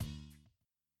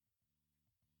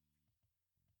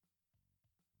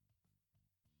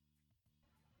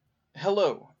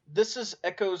Hello, this is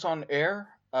Echoes on Air.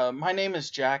 My name is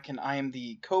Jack, and I am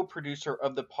the co-producer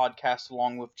of the podcast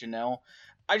along with Janelle.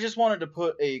 I just wanted to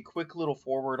put a quick little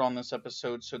forward on this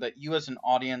episode so that you as an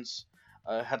audience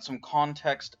had some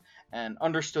context and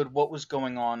understood what was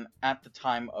going on at the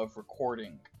time of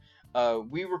recording.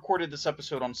 We recorded this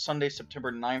episode on Sunday,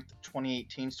 September 9th,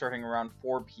 2018, starting around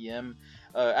 4 p.m.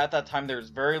 At that time, there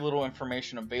was very little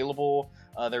information available.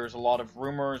 There was a lot of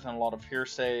rumors and a lot of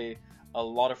hearsay, a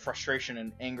lot of frustration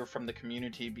and anger from the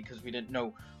community because we didn't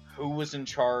know who was in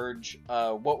charge,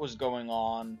 what was going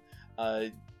on.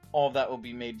 All of that will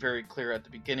be made very clear at the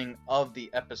beginning of the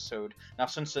episode. Now,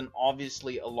 since then,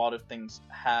 obviously, a lot of things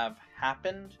have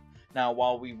happened. Now,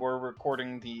 while we were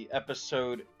recording the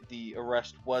episode, the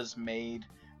arrest was made.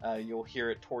 You'll hear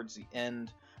it towards the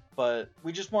end. But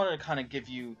we just wanted to kind of give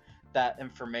you that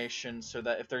information so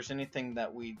that if there's anything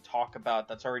that we talk about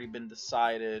that's already been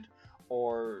decided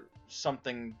or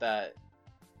something that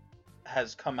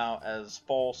has come out as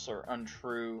false or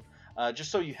untrue, just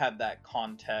so you have that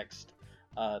context,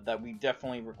 that we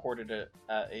definitely recorded it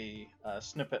at a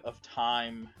snippet of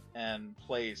time and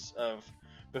place of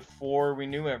before we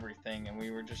knew everything, and we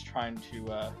were just trying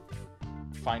to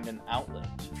find an outlet.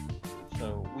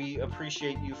 So we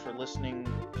appreciate you for listening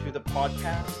to the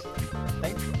podcast.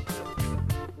 Thank you.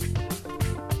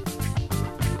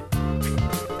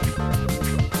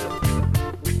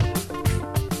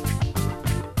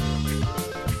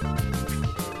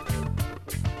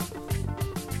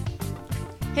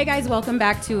 Hey guys, welcome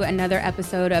back to another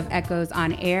episode of Echoes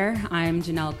on Air. I'm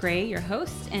Janelle Gray, your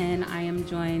host, and I am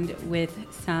joined with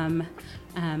some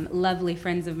lovely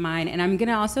friends of mine. And I'm going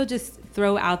to also just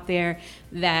throw out there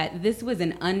that this was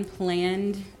an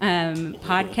unplanned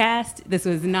podcast. This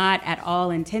was not at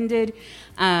all intended.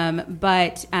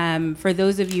 But for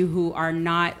those of you who are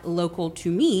not local to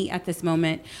me at this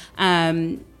moment,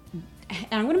 and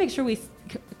I'm going to make sure we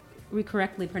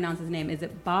correctly pronounce his name. Is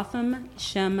it Botham,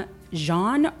 Shem,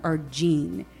 Jean, or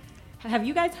Jean? Have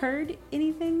you guys heard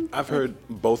anything? I've heard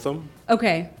Botham.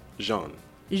 Okay. Jean.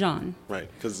 Jean. Right,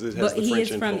 because it has the he French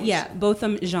is influence. from, yeah,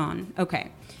 Botham Jean.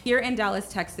 Okay. Here in Dallas,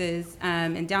 Texas,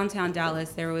 in downtown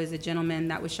Dallas, there was a gentleman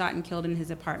that was shot and killed in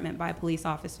his apartment by a police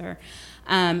officer.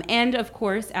 And of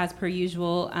course, as per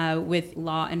usual, with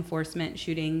law enforcement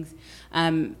shootings,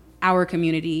 our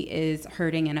community is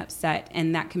hurting and upset,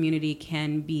 and that community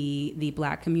can be the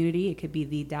Black community, it could be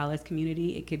the Dallas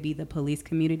community, it could be the police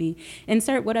community.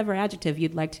 Insert whatever adjective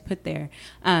you'd like to put there,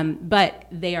 but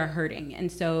they are hurting.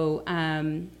 And so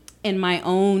in my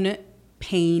own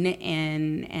pain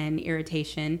and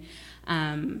irritation,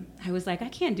 I was like, I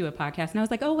can't do a podcast. And I was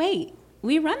like, oh, wait.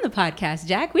 We run the podcast,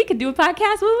 Jack. We could do a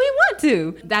podcast when we want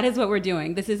to. That is what we're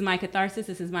doing. This is my catharsis.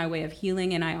 This is my way of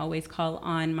healing. And I always call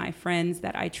on my friends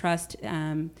that I trust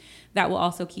that will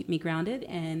also keep me grounded.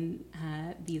 And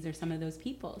these are some of those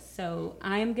people. So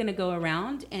I'm going to go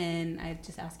around and I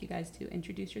just ask you guys to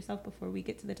introduce yourself before we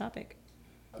get to the topic.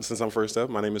 Since I'm first up,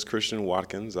 my name is Christian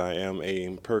Watkins. I am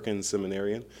a Perkins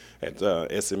seminarian at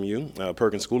SMU,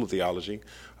 Perkins School of Theology.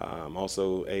 I'm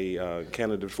also a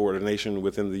candidate for ordination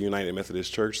within the United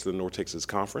Methodist Church, the North Texas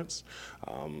Conference.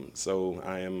 So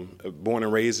I am born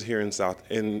and raised here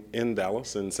in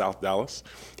Dallas, in South Dallas.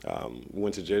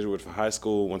 Went to Jesuit for high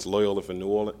school, went to Loyola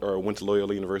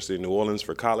University in New Orleans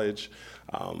for college.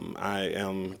 I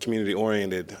am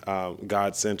community-oriented,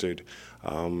 God-centered,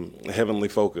 heavenly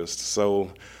focused.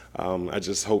 So I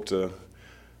just hope to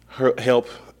help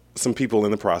some people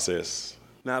in the process.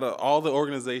 Now, out of all the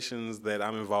organizations that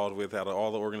I'm involved with, out of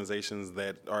all the organizations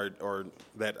that are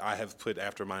that I have put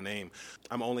after my name,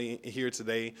 I'm only here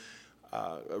today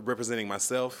representing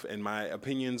myself, and my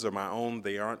opinions are my own.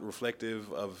 They aren't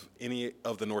reflective of any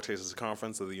of the North Texas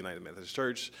Conference of the United Methodist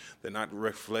Church. They're not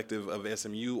reflective of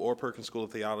SMU or Perkins School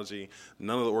of Theology.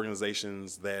 None of the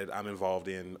organizations that I'm involved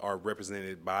in are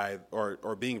represented by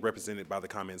or being represented by the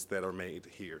comments that are made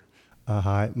here.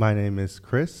 Hi, my name is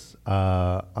Chris.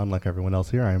 Unlike everyone else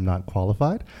here, I am not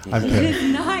qualified. I'm It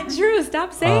is not true.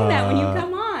 Stop saying that when you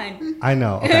come on. I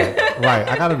know. Okay. Right.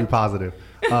 I got to be positive.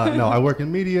 No, I work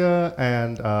in media,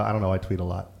 and I don't know, I tweet a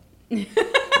lot.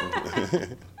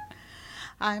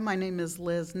 Hi, my name is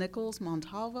Liz Nichols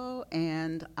Montalvo,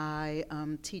 and I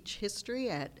teach history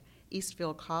at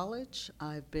Eastfield College.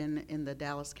 I've been in the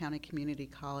Dallas County Community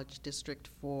College District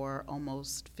for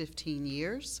almost 15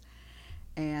 years.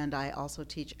 And I also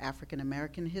teach African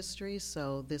American history,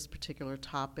 so this particular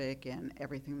topic and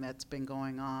everything that's been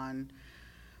going on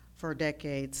for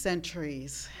decades,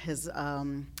 centuries, is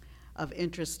of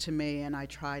interest to me, and I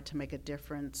try to make a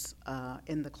difference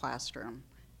in the classroom,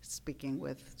 speaking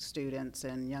with students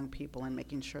and young people and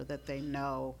making sure that they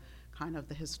know kind of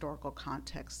the historical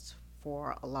context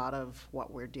for a lot of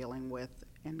what we're dealing with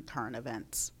in current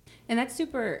events. And that's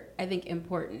super, I think,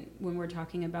 important when we're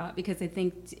talking about, because I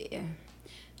think,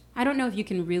 I don't know if you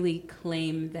can really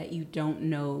claim that you don't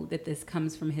know that this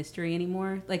comes from history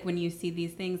anymore. Like when you see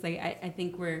these things, like I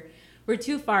think we're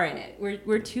too far in it.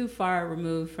 We're too far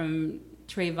removed from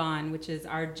Trayvon, which is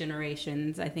our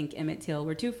generation's, I think, Emmett Till.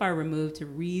 We're too far removed to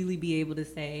really be able to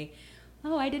say,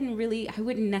 oh, I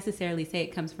wouldn't necessarily say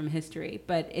it comes from history,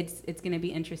 but it's going to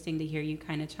be interesting to hear you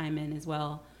kind of chime in as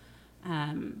well,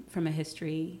 from a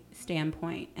history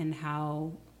standpoint, and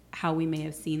how we may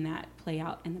have seen that play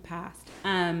out in the past.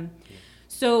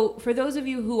 So for those of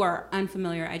you who are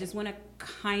unfamiliar, I just want to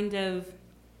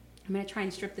I'm going to try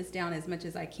and strip this down as much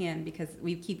as I can, because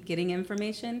we keep getting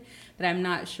information that I'm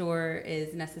not sure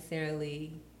is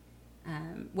necessarily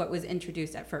what was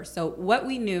introduced at first. So what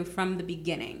we knew from the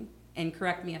beginning, and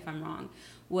correct me if I'm wrong,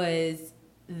 was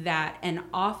that an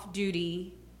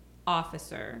off-duty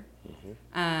officer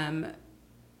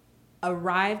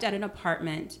arrived at an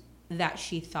apartment that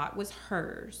she thought was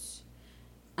hers,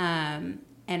 and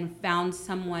found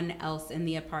someone else in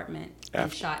the apartment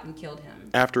and shot and killed him.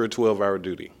 After a 12-hour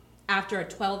duty. After a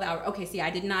 12-hour, okay, see, I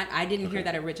didn't hear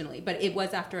that originally, but it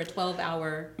was after a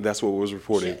 12-hour. That's what was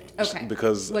reported. Okay.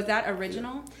 Because was that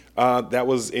original? That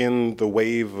was in the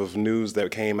wave of news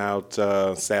that came out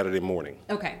Saturday morning.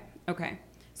 Okay.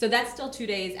 So that's still 2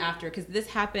 days after, because this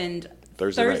happened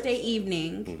Thursday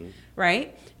evening,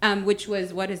 right? Which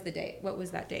was, what is the date? What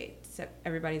was that date? So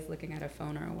everybody's looking at a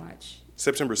phone or a watch.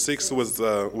 September 6th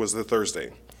was the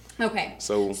Thursday. Okay.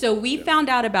 So we found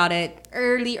out about it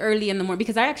early in the morning,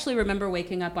 because I actually remember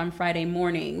waking up on Friday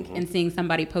morning and seeing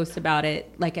somebody post about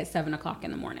it like at 7:00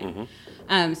 in the morning.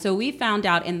 So we found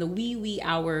out in the wee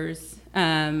hours,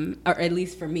 or at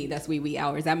least for me, that's wee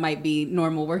hours. That might be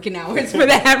normal working hours for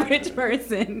the average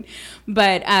person.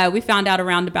 But we found out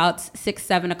around about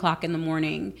 6-7 o'clock in the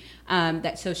morning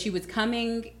that so she was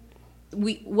coming.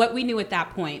 What we knew at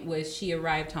that point was she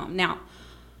arrived home. Now,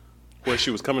 where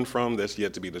she was coming from, that's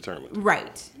yet to be determined.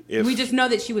 Right. We just know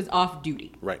that she was off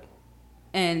duty. Right.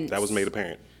 And that was made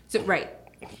apparent. So right.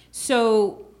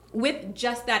 So with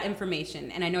just that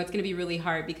information, and I know it's going to be really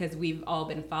hard because we've all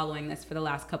been following this for the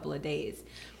last couple of days,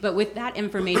 but with that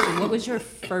information, what was your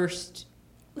first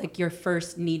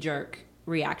knee-jerk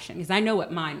reaction? Because I know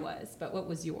what mine was, but what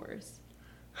was yours?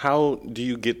 How do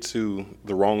you get to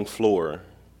the wrong floor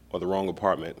or the wrong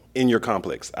apartment in your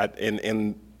complex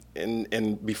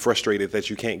and be frustrated that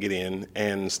you can't get in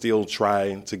and still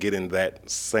try to get in that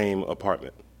same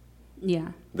apartment?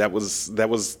 Yeah. That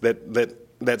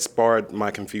sparred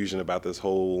my confusion about this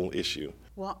whole issue.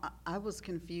 Well, I was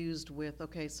confused with,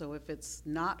 okay, so if it's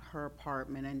not her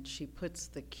apartment and she puts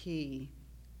the key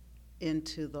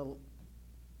into the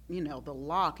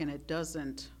lock and it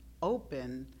doesn't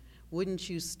open, wouldn't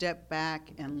you step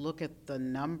back and look at the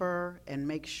number and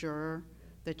make sure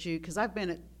that because I've been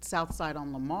at Southside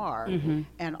on Lamar,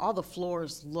 and all the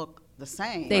floors look the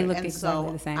same. They look and exactly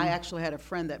so the same. I actually had a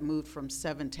friend that moved from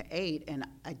 7 to 8, and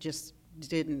I just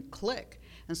didn't click.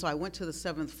 And so I went to the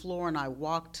 7th floor, and I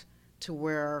walked to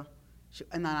where,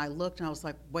 and then I looked, and I was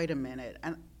like, wait a minute.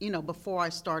 And, before I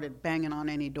started banging on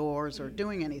any doors or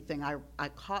doing anything, I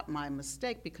caught my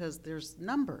mistake because there's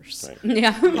numbers. Right.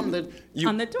 Yeah. on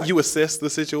the door. You assess the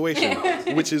situation,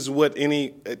 which is what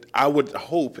I would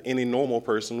hope any normal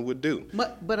person would do.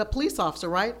 But a police officer,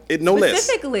 right? No less.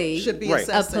 Specifically, should be right.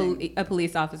 assessing. A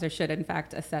police officer should, in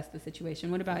fact, assess the situation.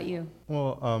 What about you?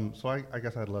 Well, so I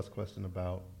guess I had less question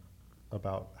about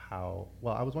how.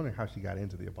 Well, I was wondering how she got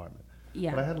into the apartment.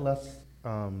 Yeah. But I had less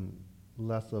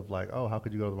of like, oh, how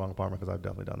could you go to the wrong apartment? Because I've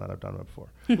definitely done that. I've done it before.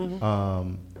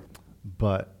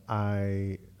 But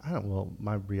I don't. Well,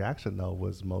 my reaction though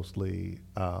was mostly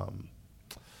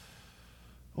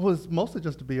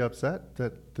just to be upset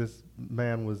that this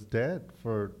man was dead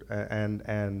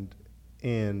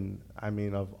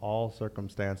of all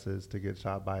circumstances, to get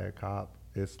shot by a cop,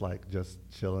 it's like just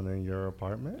chilling in your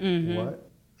apartment. What?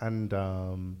 And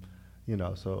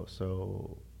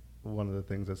so one of the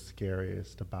things that's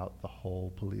scariest about the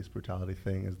whole police brutality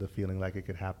thing is the feeling like it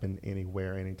could happen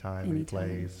anywhere, anytime, any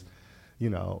place.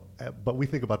 But we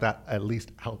think about that at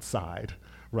least outside,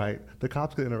 right? The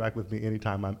cops could interact with me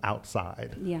anytime I'm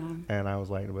outside. Yeah. And I was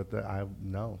like,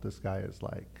 no, this guy is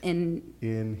like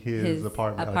in his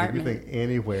apartment. Like, if you think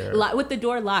anywhere. With the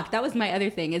door locked. That was my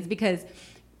other thing, is because,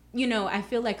 I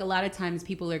feel like a lot of times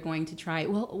people are going to try,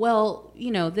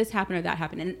 this happened or that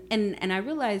happened. And I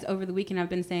realized over the weekend I've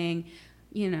been saying,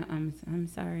 I'm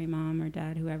sorry, Mom or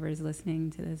Dad, whoever is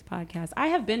listening to this podcast. I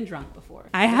have been drunk before.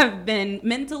 I have been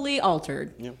mentally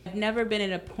altered. Yep. I've never been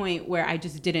at a point where I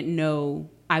just didn't know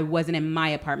I wasn't in my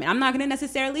apartment. I'm not going to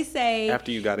necessarily say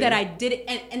after you got that in. I did it.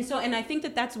 And I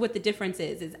think that's what the difference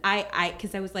is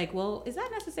because I was like, well, is that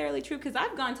necessarily true? Because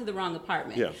I've gone to the wrong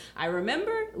apartment. Yeah. I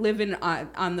remember living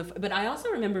on but I also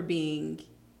remember being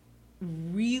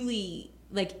really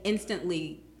like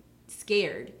instantly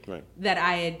scared that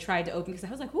I had tried to open because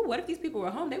I was like, what if these people were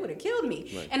home? They would have killed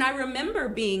me. Right. And I remember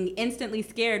being instantly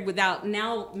scared without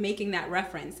now making that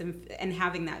reference and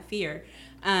having that fear.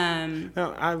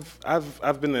 Now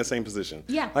I've been in that same position.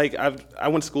 Yeah. Like I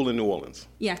went to school in New Orleans.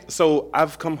 Yeah. So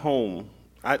I've come home.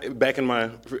 Back in my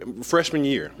freshman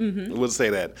year, we'll say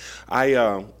that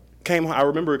I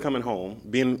remember coming home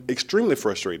being extremely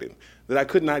frustrated that I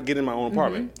could not get in my own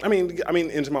apartment. I mean,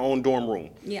 into my own dorm room.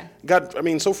 Yeah.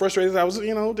 So frustrated. I was,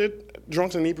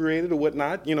 drunk and inebriated or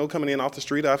whatnot. Coming in off the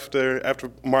street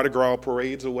after Mardi Gras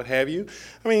parades or what have you.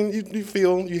 I mean, you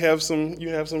feel you have some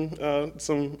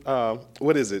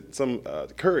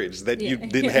courage that you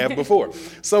didn't have before.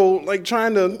 So like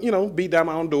trying to beat down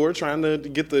my own door, trying to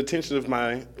get the attention of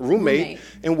my roommate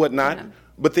and whatnot. Yeah.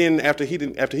 But then after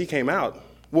he came out,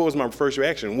 what was my first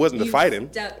reaction? It wasn't to fight him.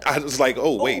 I was like,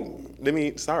 wait, my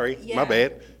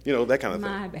bad. That kind of thing.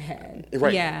 My bad.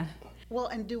 Right. Yeah. Well,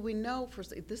 and do we know,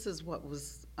 this is what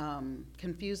was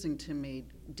confusing to me,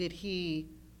 did he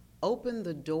open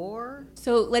the door?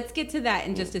 So let's get to that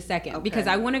in just a second, because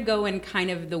I want to go in kind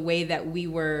of the way that we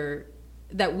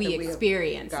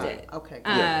experienced it. Okay.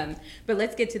 But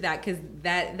let's get to that because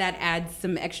that adds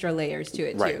some extra layers to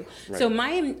it too. Right. So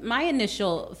my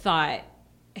initial thought,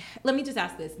 let me just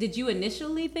ask this. Did you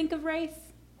initially think of race?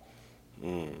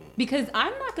 Because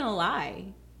I'm not going to lie,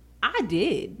 I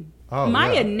did. Oh,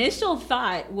 my initial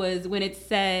thought was when it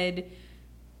said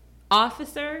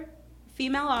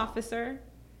female officer.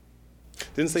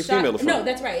 Didn't say shot, female. No,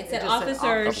 that's right. It said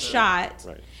officer shot.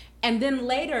 Right. And then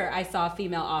later I saw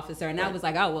female officer and I was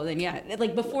like, oh, well then, yeah.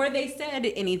 Like before they said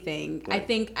anything, I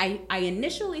think I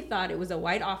initially thought it was a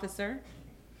white officer.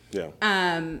 Yeah.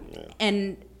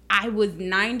 And I was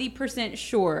 90%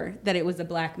 sure that it was a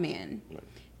black man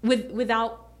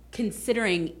without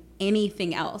considering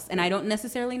anything else. And I don't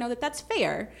necessarily know that that's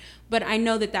fair, but I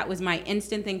know that was my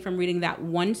instant thing from reading that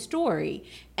one story.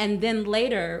 And then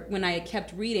later when I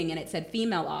kept reading and it said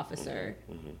female officer,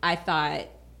 I thought,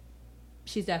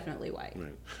 she's definitely white.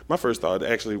 Right. My first thought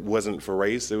actually wasn't for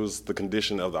race. It was the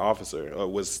condition of the officer.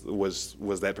 Was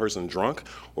that person drunk,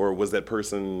 or was that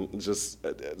person just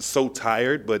so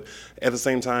tired? But at the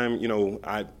same time,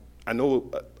 I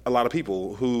know a lot of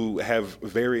people who have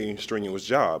very strenuous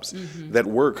jobs that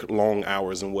work long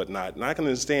hours and whatnot, and I can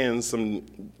understand some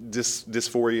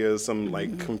dysphoria, some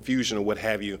like confusion or what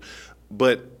have you,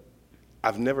 but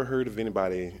I've never heard of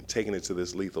anybody taking it to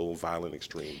this lethal, violent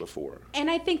extreme before. And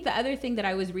I think the other thing that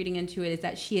I was reading into it is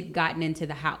that she had gotten into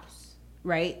the house,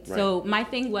 right? So my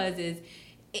thing is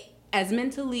as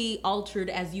mentally altered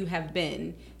as you have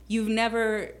been,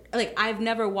 I've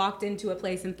never walked into a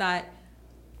place and thought,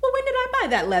 well, when did I buy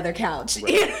that leather couch?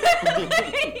 Right.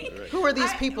 Who are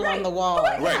these people on the wall?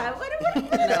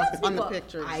 On the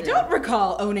pictures. I don't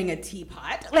recall owning a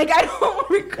teapot. I don't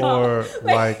recall. Or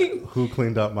who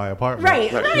cleaned up my apartment?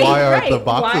 Right. Why are the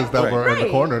boxes that were in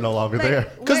the corner no longer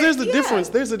there? Because there's a difference.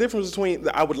 There's a difference between.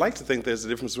 I would like to think there's a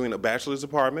difference between a bachelor's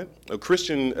apartment, a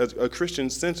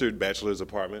Christian-centered bachelor's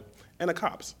apartment, and a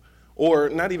cop's, or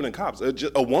not even a cop's,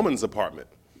 a woman's apartment.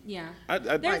 Yeah.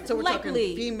 So we're talking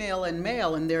female and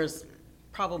male, and there's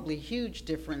probably huge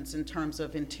difference in terms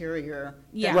of interior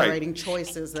decorating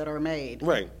choices that are made.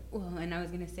 Right. Well, and I was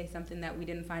going to say something that we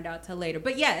didn't find out till later,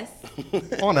 but yes.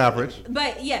 On average.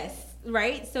 But yes,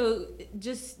 right? So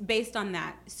just based on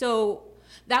that. So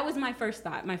that was my first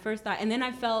thought. And then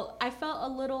I felt a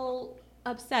little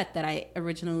upset that I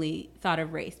originally thought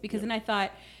of race, because then I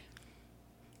thought,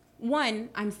 one,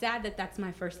 I'm sad that that's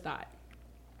my first thought.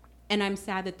 And I'm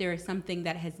sad that there is something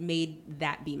that has made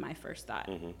that be my first thought.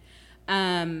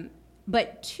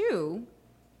 But two,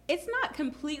 it's not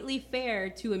completely fair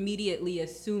to immediately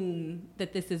assume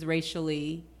that this is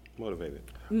racially motivated.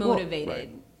 Well,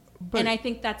 right. And I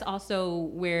think that's also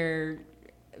where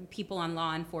people on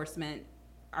law enforcement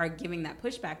are giving that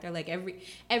pushback. They're like,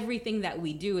 everything that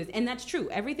we do is, and that's true,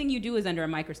 everything you do is under a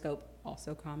microscope.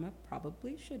 Also,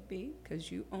 probably should be,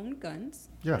 because you own guns.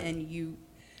 Yeah. And you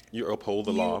uphold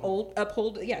the law.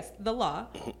 Uphold, yes, the law.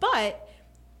 But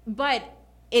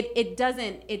it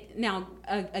doesn't. Now,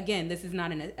 again, this is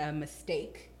not a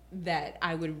mistake that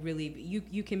I would really.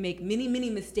 You can make many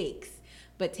mistakes,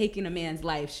 but taking a man's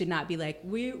life should not be like,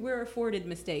 we're afforded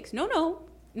mistakes. No,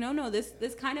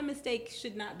 this kind of mistake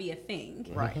should not be a thing.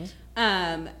 Right.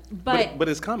 But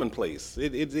it's commonplace.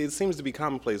 It seems to be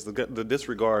commonplace, the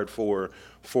disregard for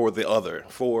the other,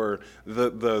 for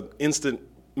the instant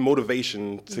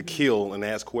motivation to kill and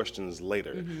ask questions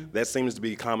later. That seems to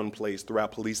be commonplace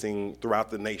throughout policing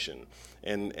throughout the nation.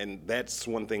 And that's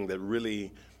one thing that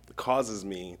really causes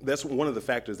me, that's one of the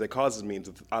factors that causes me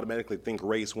to automatically think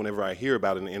race whenever I hear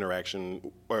about an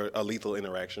interaction or a lethal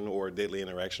interaction or a deadly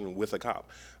interaction with a cop.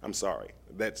 I'm sorry.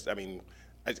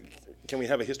 Can we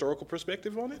have a historical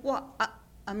perspective on it? Well,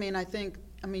 I think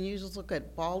you just look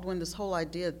at Baldwin, this whole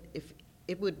idea, if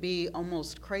it would be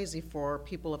almost crazy for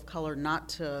people of color not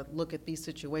to look at these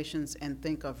situations and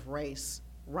think of race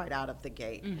right out of the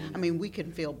gate. We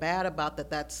can feel bad about that,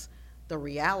 that's the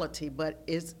reality, but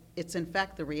it's in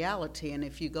fact the reality. And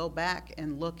if you go back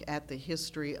and look at the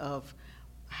history of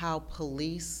how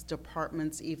police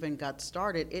departments even got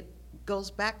started, it goes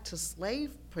back to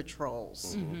slave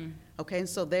patrols. Okay, and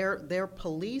so they're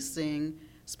policing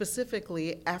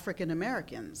specifically African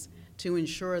Americans to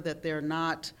ensure that they're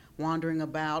not wandering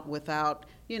about without,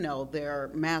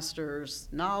 their master's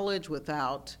knowledge,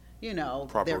 without,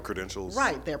 proper credentials.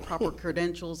 Right, their proper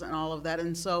credentials and all of that.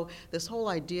 And so this whole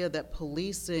idea that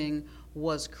policing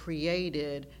was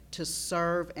created to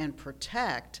serve and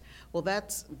protect, well,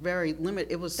 that's very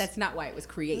limited. That's not why it was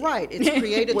created. Right, it's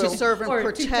created to serve and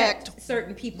protect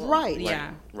certain people. Right.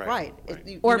 Yeah. Right.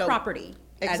 Or property.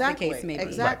 Exactly, as the case may be.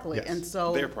 exactly. Right, yes. And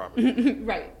so Their property.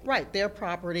 right, their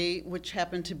property, which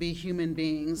happen to be human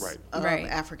beings of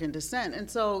African descent. And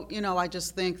so, I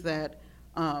just think that,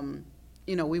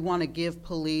 we want to give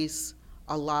police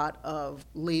a lot of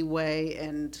leeway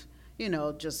and,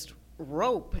 just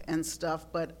rope and stuff,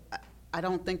 but I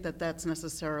don't think that that's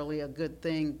necessarily a good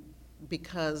thing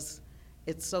because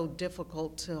it's so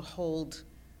difficult to hold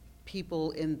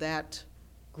people in that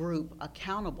group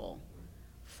accountable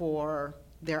for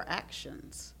their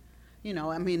actions.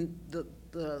 The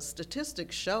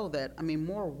statistics show that,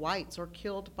 more whites are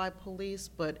killed by police,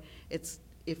 but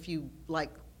if you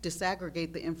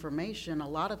disaggregate the information, a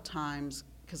lot of times,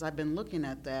 because I've been looking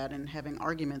at that and having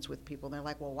arguments with people, they're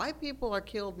like, well, white people are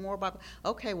killed more by,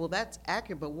 okay, well, that's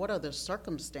accurate, but what are the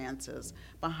circumstances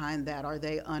behind that? Are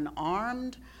they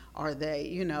unarmed? Are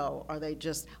they, are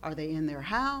they in their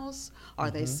house? Are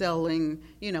they selling,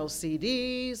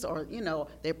 CDs? Or,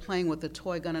 they're playing with a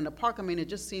toy gun in the park? It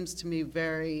just seems to me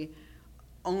very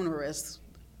onerous,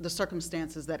 the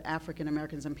circumstances that African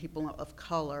Americans and people of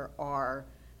color are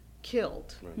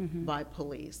killed by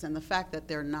police. And the fact that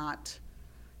they're not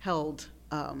held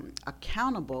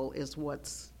accountable is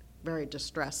what's very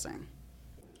distressing.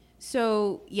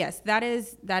 So, yes, that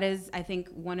is I think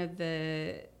one of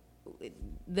the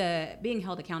being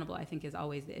held accountable, I think, is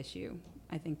always the issue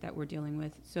I think that we're dealing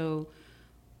with. So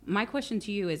my question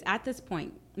to you is, at this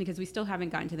point, because we still haven't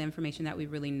gotten to the information that we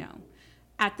really know,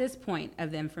 at this point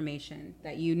of the information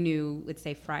that you knew, let's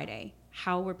say Friday,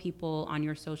 how were people on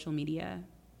your social media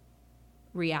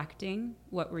reacting?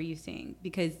 What were you seeing?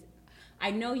 Because I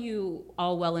know you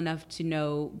all well enough to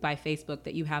know by Facebook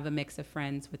that you have a mix of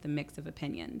friends with a mix of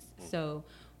opinions. So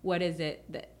what is it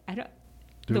that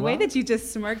way that you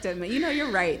just smirked at me, you're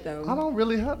right though. I don't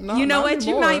really have. No, you know not what?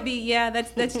 anymore. You might be. Yeah,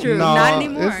 that's true. No, not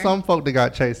anymore. It's some folk that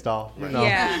got chased off.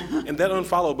 Yeah. And that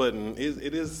unfollow button is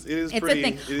It's pretty. a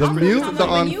thing. It is The pretty mute, easy. the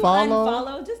when you unfollow?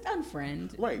 unfollow, just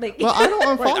unfriend. Right. Well, I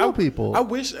don't unfollow Right, people. I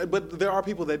wish, but there are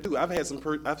people that do. I've had some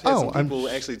people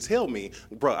actually tell me,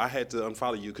 bro, I had to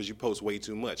unfollow you because you post way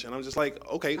too much. And I'm just like,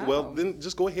 okay, well, then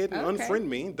just go ahead and unfriend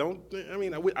me.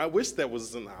 I wish that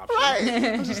was an option.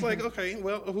 Right. I'm just like, okay,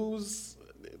 well,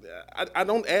 I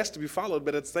don't ask to be followed,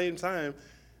 but at the same time,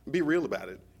 be real about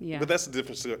it. Yeah. But that's a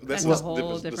different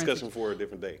discussion for a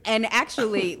different day. And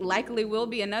actually, likely will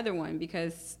be another one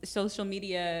because social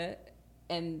media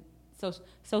and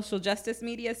social justice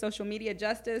media, social media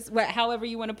justice, however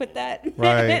you want to put that,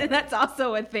 right. That's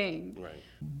also a thing. Right.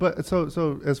 But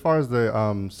so as far as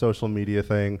the social media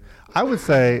thing, I would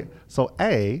say,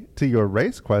 to your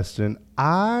race question,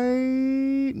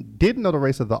 I didn't know the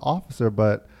race of the officer,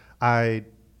 but I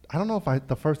don't know if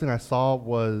the first thing I saw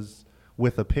was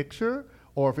with a picture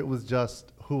or if it was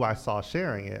just who I saw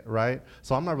sharing it, right?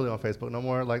 So I'm not really on Facebook no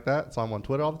more like that, so I'm on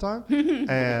Twitter all the time.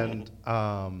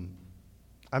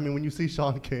 And when you see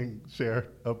Sean King share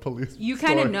a police you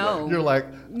kind of story, know. you're like,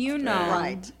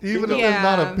 Right. even if it's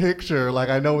not a picture,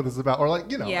 I know what this is about. Or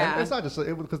Yeah. and it's not just,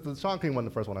 because Sean King wasn't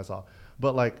the first one I saw.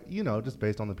 But just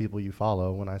based on the people you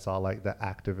follow, when I saw the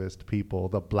activist people,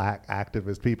 the black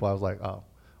activist people, I was like, oh,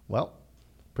 well,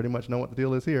 pretty much know what the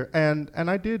deal is here. And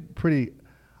I did pretty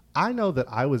I know that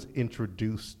I was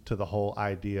introduced to the whole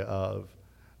idea of,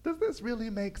 does this really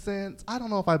make sense? I don't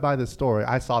know if I buy this story.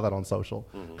 I saw that on social.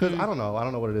 Because I don't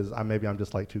know what it is. Maybe I'm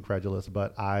just like too credulous,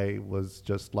 but I was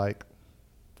just like,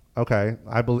 okay,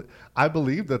 I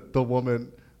believe that the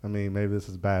woman, I mean, maybe this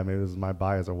is bad, maybe this is my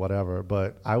bias or whatever,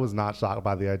 but I was not shocked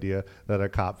by the idea that a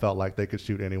cop felt like they could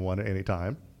shoot anyone at any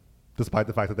time, despite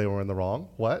the fact that they were in the wrong.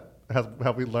 What?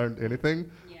 Have we learned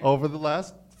anything over the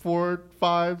last 4,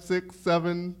 5, 6,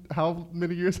 7, how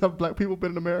many years have black people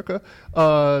been in America?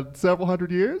 Several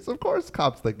hundred years? Of course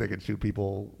cops think they can shoot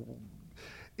people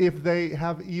if they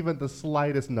have even the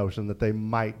slightest notion that they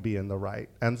might be in the right,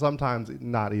 and sometimes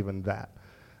not even that.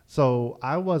 So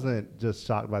I wasn't just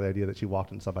shocked by the idea that she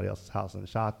walked in somebody else's house and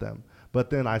shot them, but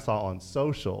then I saw on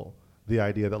social the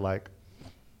idea that like,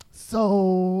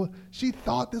 so she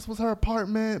thought this was her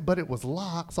apartment, but it was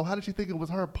locked, so how did she think it was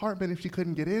her apartment if she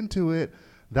couldn't get into it?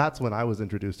 That's when I was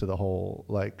introduced to the whole,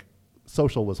 like,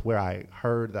 social was where I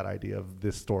heard that idea of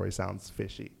this story sounds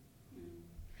fishy.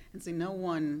 And see,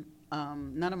 none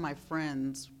of my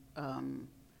friends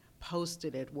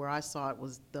posted it. Where I saw it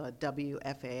was the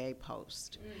WFAA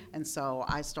post. And so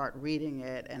I start reading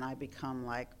it and I become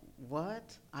like,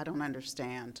 what? I don't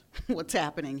understand what's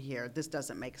happening here. This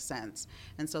doesn't make sense.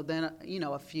 And so then,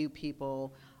 a few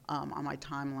people on my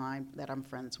timeline that I'm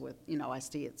friends with, I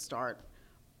see it start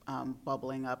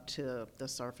bubbling up to the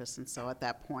surface, and so at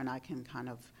that point I can kind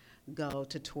of go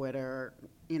to Twitter,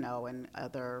 and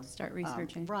other start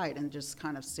researching, right, and just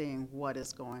kind of seeing what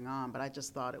is going on. But I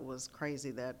just thought it was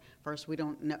crazy that first we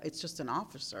don't know, it's just an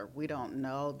officer. We don't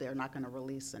know, they're not going to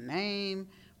release a name.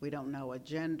 We don't know a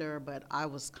gender, but I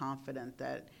was confident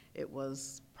that it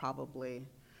was probably,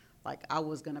 like, I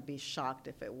was going to be shocked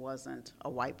if it wasn't a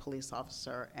white police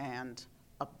officer and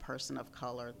a person of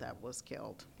color that was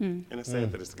killed. And it's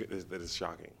sad that it's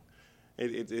shocking.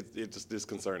 It just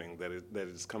disconcerting that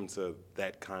it's come to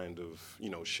that kind of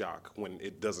shock when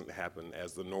it doesn't happen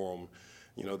as the norm,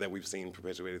 that we've seen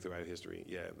perpetuated throughout history.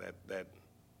 Yeah,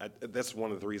 that's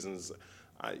one of the reasons.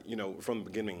 From the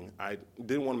beginning, I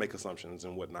didn't want to make assumptions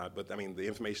and whatnot, but I mean, the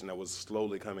information that was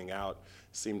slowly coming out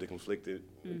seemed to conflict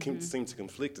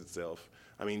itself.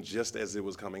 I mean, just as it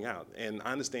was coming out. And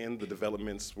I understand the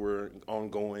developments were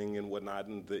ongoing and whatnot,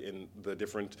 and the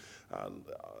different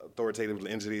authoritative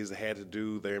entities had to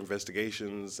do their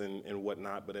investigations and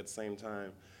whatnot, but at the same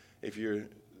time, if you're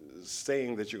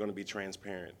saying that you're going to be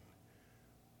transparent,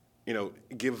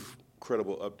 give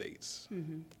credible updates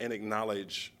and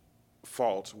acknowledge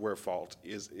fault where fault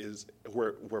is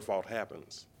where fault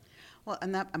happens. Well,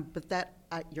 but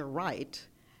you're right,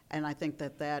 and I think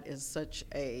that is such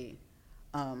a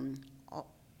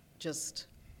just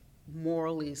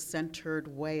morally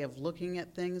centered way of looking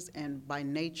at things, and by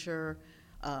nature,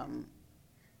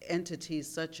 entities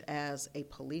such as a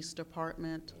police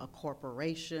department, a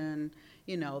corporation,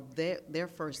 their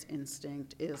first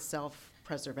instinct is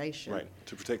self-preservation. Right,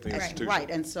 to protect the institution. Right,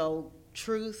 and so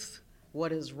truth,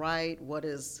 what is right, what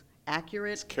is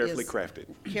accurate, it's carefully crafted.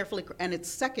 And it's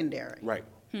secondary. Right.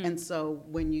 And so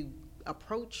when you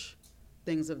approach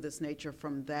things of this nature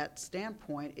from that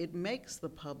standpoint, it makes the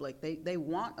public, they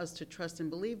want us to trust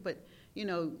and believe, but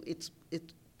it's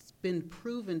been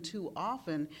proven too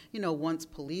often, once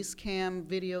police cam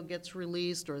video gets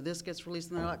released or this gets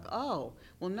released, and they're like, oh,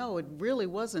 well, no, it really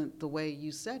wasn't the way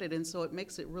you said it. And so it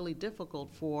makes it really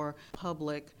difficult for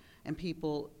public and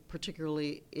people,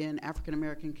 particularly in African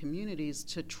American communities,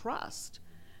 to trust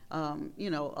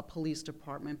a police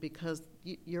department, because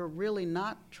you're really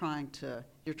not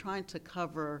you're trying to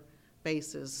cover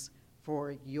bases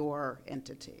for your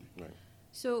entity. Right.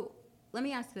 So let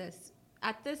me ask this.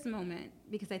 At this moment,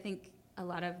 because I think a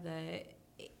lot of the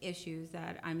issues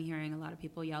that I'm hearing a lot of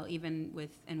people yell, even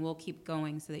with, and we'll keep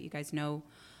going so that you guys know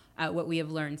what we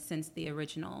have learned since the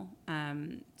original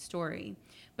story.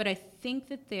 But I think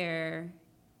that there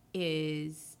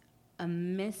is a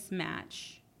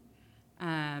mismatch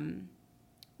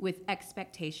with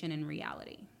expectation and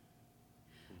reality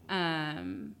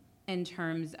in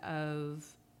terms of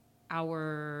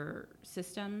our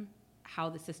system, how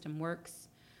the system works.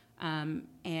 I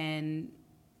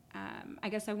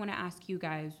guess I want to ask you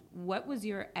guys, what was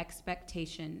your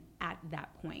expectation at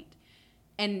that point?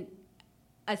 And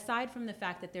aside from the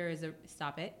fact that there is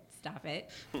stop it.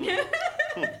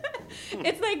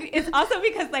 It's also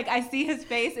because I see his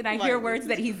face and I hear words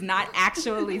that he's not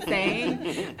actually saying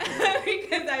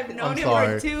because I've known him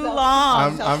for too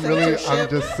long. I'm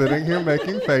just sitting here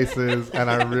making faces, and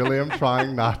I really am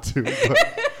trying not to.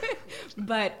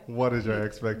 But what is your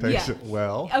expectation? Yeah.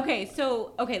 Well,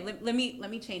 let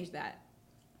me change that.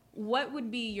 What would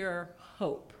be your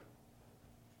hope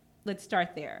let's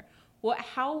start there.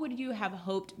 How would you have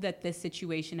hoped that this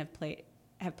situation have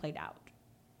played out?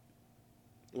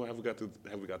 Well, have we got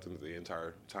to the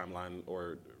entire timeline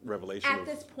or revelation? At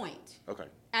this point. Okay.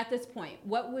 At this point,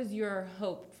 what was your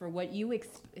hope for what you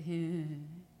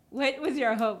what was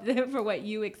your hope for what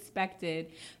you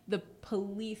expected the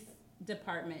police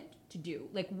department to do?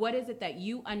 Like, what is it that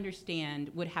you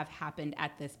understand would have happened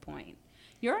at this point?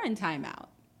 You're in timeout.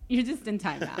 You're just in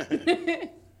timeout.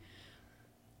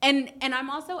 And I'm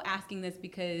also asking this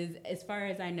because, as far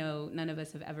as I know, none of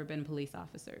us have ever been police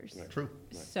officers. Right. True.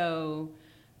 Right. So,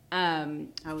 I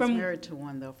was married to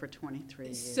one, though, for 23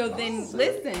 years. So then,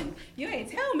 listen, you ain't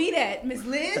tell me that, Miss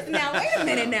Liz. Now, wait a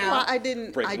minute now. Well, I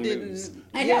didn't. News.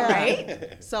 I know,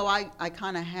 right? So I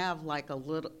kind of have like a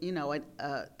little,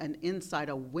 an insight,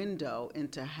 a window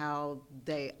into how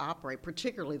they operate,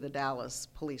 particularly the Dallas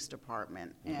Police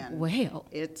Department. And well,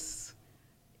 it's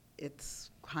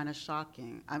kind of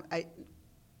shocking.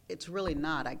 It's really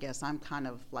not. I guess I'm kind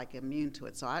of like immune to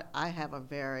it. So I have a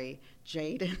very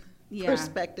jaded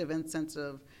perspective and sense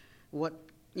of what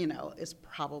is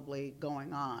probably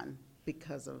going on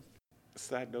because of.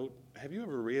 Side note: have you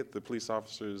ever read the police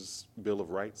officers' Bill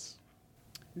of Rights?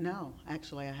 No,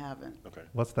 actually, I haven't. Okay.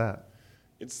 What's that?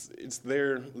 It's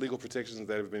their legal protections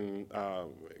that have been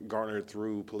garnered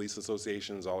through police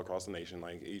associations all across the nation.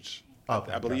 Like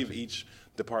I believe gotcha. Each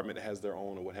department has their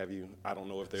own or what have you. I don't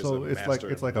know if there's So a it's master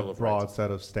like a Bill of broad Rights.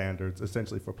 set of standards,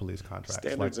 essentially for police contracts.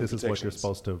 Standards like and this is what you're protections.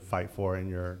 supposed to fight for in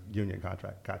your union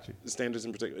contract. Got you. Standards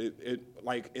in particular,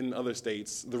 like in other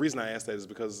states, the reason I asked that is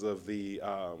because of the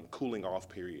cooling off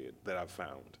period that I've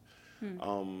found.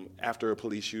 After a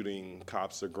police shooting,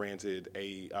 cops are granted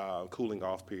a cooling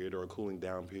off period or a cooling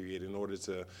down period in order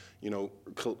to,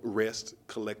 rest,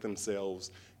 collect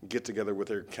themselves, get together with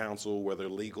their counsel, whether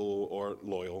legal or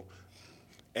loyal,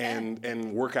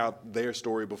 and work out their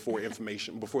story before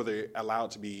they're allowed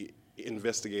to be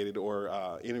investigated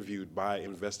or interviewed by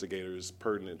investigators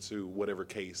pertinent to whatever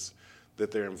case that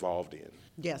they're involved in.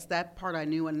 Yes, that part I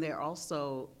knew, and they're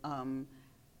also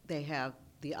they have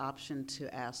the option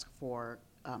to ask for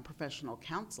professional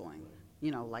counseling,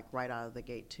 like right out of the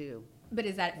gate too. but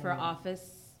is that for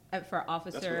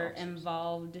officer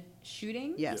involved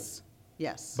shooting? Yes,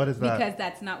 yes. But is that Because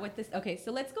that's not what this. Okay,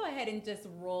 so let's go ahead and just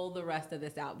roll the rest of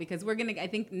this out because I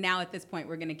think now at this point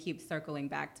we're gonna keep circling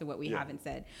back to what we haven't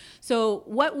said. So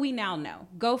what we now know,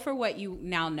 go for what you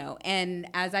now know. And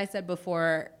as I said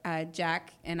before,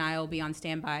 Jack and I will be on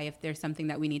standby if there's something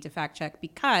that we need to fact check,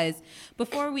 because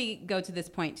before we go to this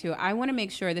point too, I want to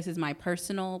make sure, this is my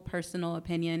personal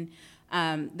opinion,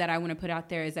 that I want to put out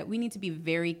there, is that we need to be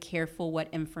very careful what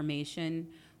information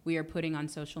we are putting on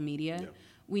social media. Yeah.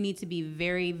 We need to be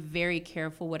very, very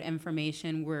careful what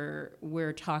information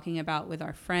we're talking about with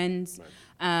our friends,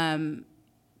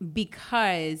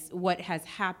 because what has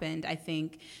happened, I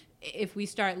think, if we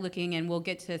start looking, and we'll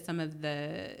get to some of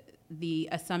the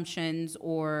assumptions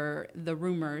or the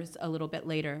rumors a little bit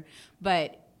later,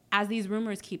 but as these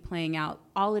rumors keep playing out,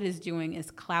 all it is doing is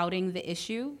clouding the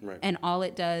issue, and all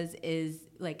it does is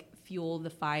like fuel the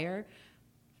fire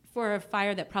for a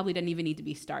fire that probably doesn't even need to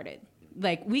be started.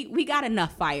 Like we got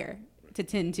enough fire to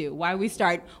tend to. Why we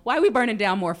burning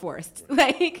down more forests?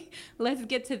 Like, let's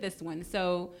get to this one.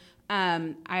 So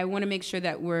I want to make sure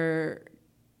that we're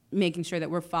making sure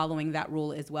that we're following that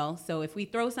rule as well. So if we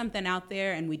throw something out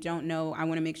there and we don't know, I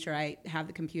want to make sure I have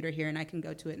the computer here and I can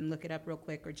go to it and look it up real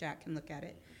quick, or Jack can look at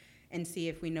it and see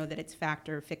if we know that it's fact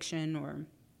or fiction or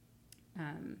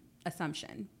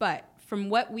assumption. But from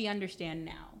what we understand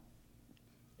now,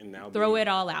 And now throw it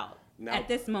all out. Now, At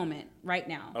this moment, right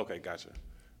now. Okay, gotcha.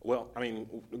 Well, I mean,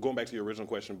 going back to your original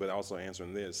question, but also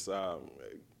answering this,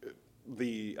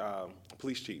 the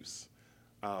police chief's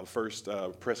first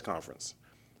press conference,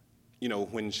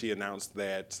 when she announced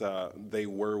that they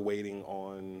were waiting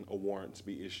on a warrant to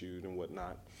be issued and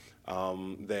whatnot,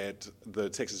 that the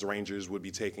Texas Rangers would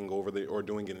be taking over or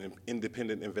doing an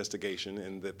independent investigation,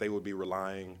 and that they would be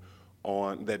relying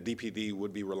on, that DPD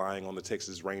would be relying on the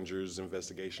Texas Rangers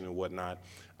investigation and whatnot.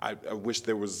 I wish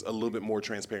there was a little bit more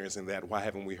transparency in that. Why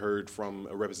haven't we heard from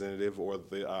a representative or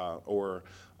the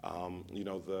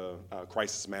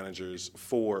crisis managers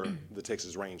for the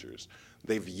Texas Rangers?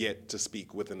 They've yet to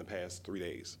speak within the past 3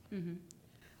 days. Mm-hmm.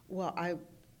 Well,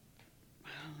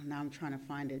 now I'm trying to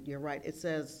find it. You're right. It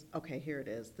says, okay, here it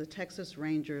is. The Texas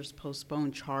Rangers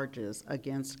postponed charges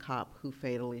against cop who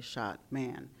fatally shot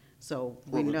man. So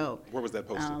we know. Where was that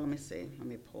posted? Let me see. Let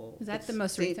me pull. Is that the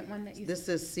most recent one that you This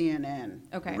is CNN.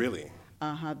 Okay. Really?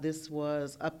 This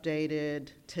was updated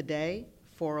today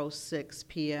 4:06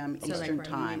 p.m. So Eastern like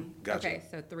Time. Gotcha. Okay,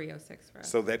 so 3:06 for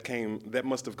us. So that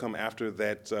must have come after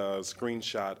that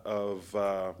screenshot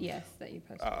of, Yes, that you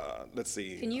posted. let's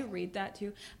see. Can you read that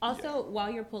too? Also,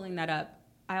 while you're pulling that up,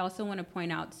 I also want to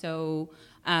point out, so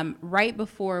right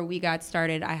before we got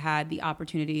started, I had the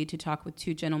opportunity to talk with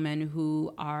two gentlemen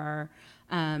who are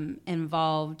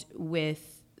involved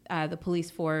with the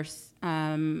police force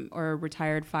or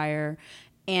retired fire,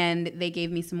 and they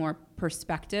gave me some more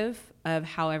perspective of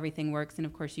how everything works. And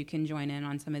of course, you can join in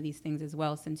on some of these things as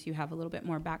well, since you have a little bit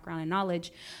more background and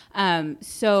knowledge.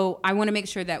 So I want to make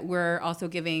sure that we're also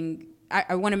giving,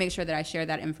 I want to make sure that I share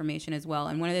that information as well.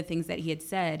 And one of the things that he had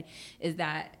said is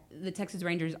that the Texas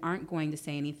Rangers aren't going to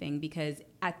say anything because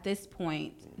at this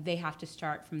point, they have to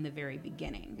start from the very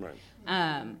beginning.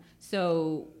 Right.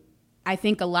 So I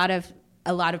think a lot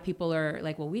of people are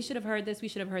like, well, we should have heard this, we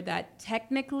should have heard that.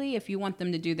 Technically, if you want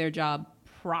them to do their job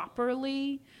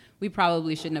properly, we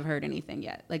probably shouldn't have heard anything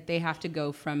yet. Like, they have to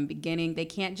go from beginning. They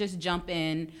can't just jump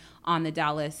in on the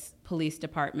Dallas Police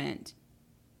Department,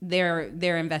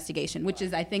 their investigation, which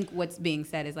is, I think, what's being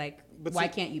said is like, But why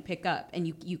see- can't you pick up? And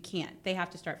you can't. They have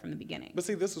to start from the beginning. But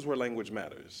see, this is where language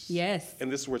matters. Yes.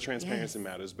 And this is where transparency Yes.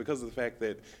 matters, because of the fact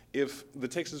that if the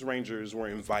Texas Rangers were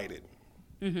invited,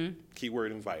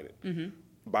 keyword invited,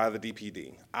 by the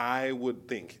DPD, I would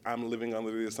think, I'm living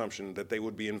under the assumption that they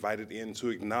would be invited in to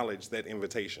acknowledge that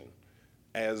invitation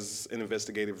as an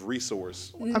investigative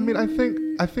resource. I mean,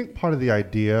 I think part of the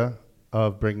idea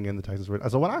of bringing in the Texas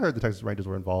Rangers. So when I heard the Texas Rangers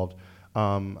were involved,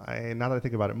 now that I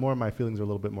think about it more, my feelings are a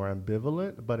little bit more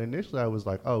ambivalent. But initially, I was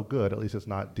like, "Oh, good. At least it's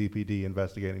not DPD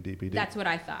investigating DPD." That's what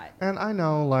I thought. And I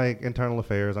know, like, internal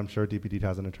affairs. I'm sure DPD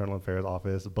has an internal affairs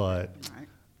office, but Right.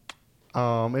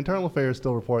 internal affairs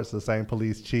still reports to the same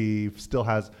police chief. Still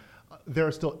has, there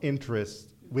are still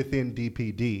interests within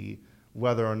DPD,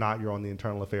 whether or not you're on the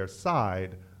internal affairs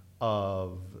side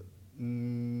of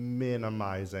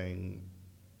minimizing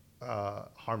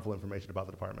harmful information about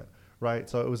the department, right?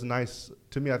 So it was nice,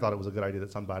 to me, I thought it was a good idea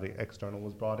that somebody external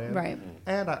was brought in. Right.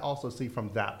 And I also see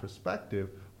from that perspective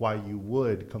why you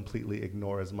would completely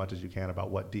ignore as much as you can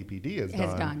about what DPD has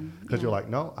done. Because you're like,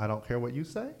 no, I don't care what you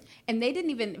say. And they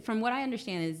didn't even, from what I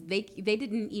understand, is they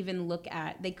didn't even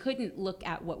they couldn't look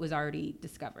at what was already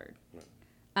discovered.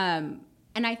 And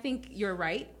I think you're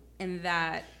right in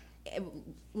that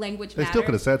language They matters. still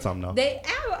could have said something, though.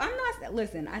 I'm not,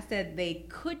 listen, I said they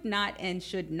could not and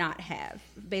should not have,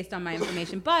 based on my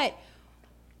information. But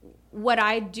what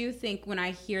I do think when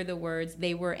I hear the words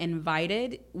they were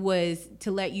invited was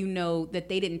to let you know that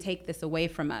they didn't take this away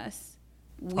from us.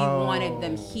 We wanted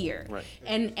them here. Right.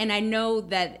 And I know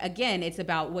that, again, it's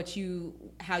about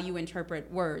how you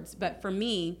interpret words. But for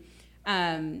me,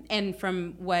 and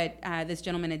from what this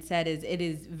gentleman had said, is it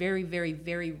is very, very,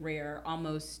 very rare,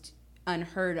 almost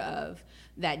unheard of,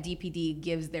 that DPD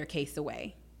gives their case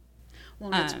away.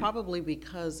 Well, it's probably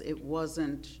because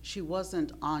she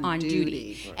wasn't on duty.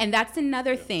 duty. And that's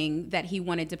another thing that he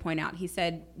wanted to point out. He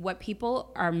said what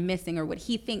people are missing, or what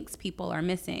he thinks people are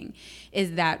missing,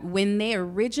 is that when they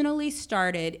originally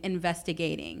started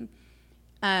investigating,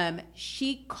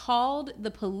 she called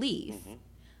the police,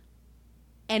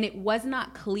 and it was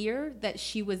not clear that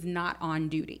she was not on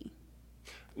duty.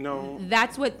 No.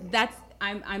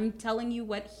 I'm telling you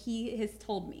what he has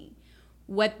told me.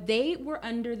 What they were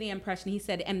under the impression, he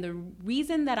said, and the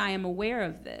reason that I am aware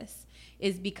of this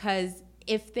is because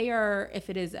if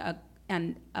it is a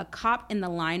cop in the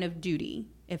line of duty,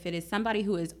 if it is somebody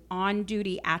who is on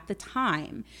duty at the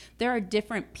time, there are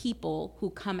different people who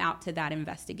come out to that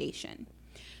investigation.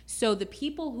 So the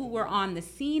people who were on the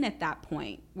scene at that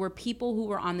point were people who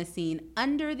were on the scene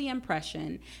under the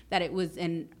impression that it was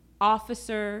an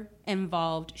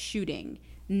officer-involved shooting,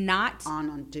 not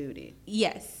On duty.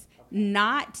 Yes,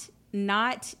 not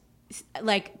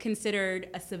like considered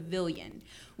a civilian,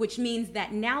 which means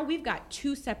that now we've got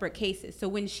two separate cases. So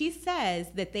when she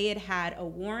says that they had a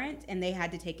warrant and they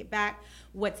had to take it back,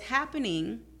 what's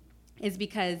happening is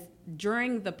because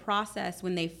during the process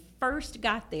when they first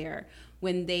got there,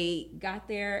 and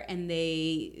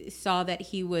they saw that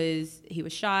he was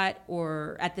shot,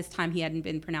 or at this time he hadn't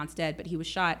been pronounced dead, but he was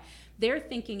shot, they're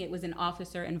thinking it was an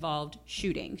officer-involved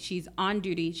shooting. She's on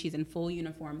duty. She's in full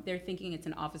uniform. They're thinking it's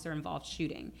an officer-involved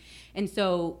shooting. And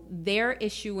so they're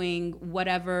issuing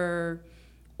whatever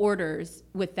orders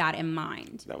with that in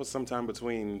mind. That was sometime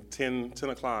between 10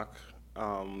 o'clock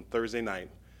Thursday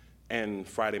night and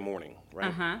Friday morning,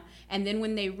 right? And then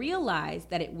when they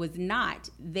realized that it was not,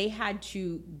 they had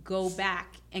to go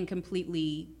back and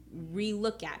completely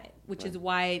re-look at it, which is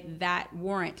why that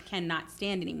warrant cannot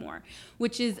stand anymore,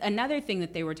 which is another thing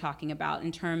that they were talking about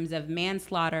in terms of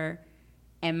manslaughter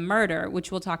and murder,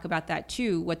 which we'll talk about that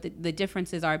too, what the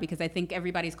differences are, because I think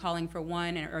everybody's calling for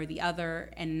one or the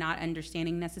other and not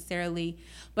understanding necessarily.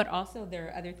 But also there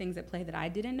are other things at play that I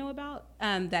didn't know about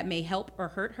that may help or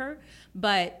hurt her.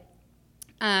 But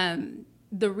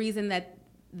the reason that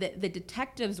the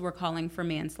detectives were calling for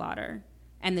manslaughter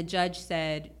and the judge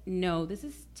said, no, this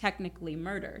is technically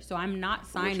murder. So I'm not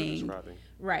signing.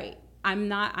 Right. I'm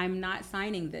not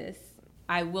signing this.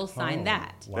 I will sign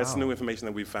that. Wow. That's new information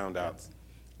that we found out.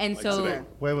 And like so today.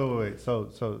 Wait.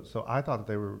 So I thought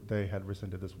that they had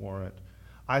rescinded this warrant.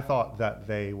 I thought that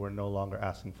they were no longer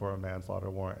asking for a manslaughter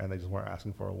warrant and they just weren't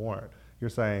asking for a warrant. You're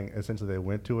saying essentially they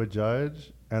went to a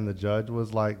judge and the judge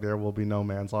was like, there will be no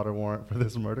manslaughter warrant for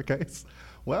this murder case?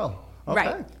 Well, okay.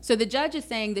 Right. So the judge is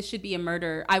saying this should be a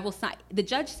murder. I will sign. The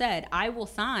judge said, I will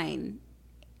sign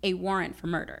a warrant for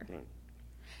murder.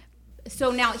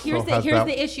 So now here's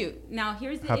the issue. Now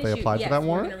here's the issue. Have they applied for that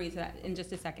warrant? We're going to read that in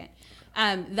just a second.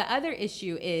 The other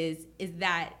issue is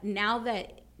that now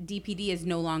that DPD is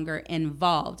no longer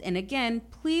involved, and again,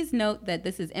 please note that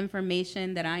this is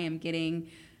information that I am getting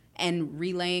and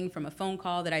relaying from a phone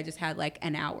call that I just had like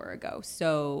an hour ago.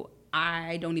 So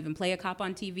I don't even play a cop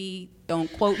on TV.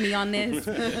 Don't quote me on this.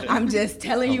 I'm just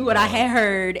telling you what I had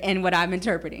heard and what I'm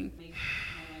interpreting.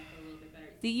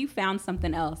 See, you found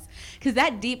something else. Because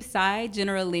that deep sigh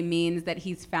generally means that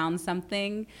he's found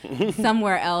something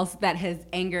somewhere else that has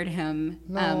angered him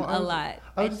a lot.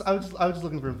 I was just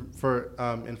looking for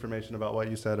information about what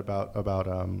you said about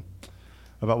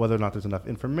whether or not there's enough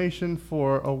information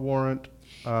for a warrant,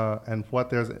 and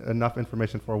what there's enough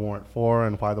information for a warrant for,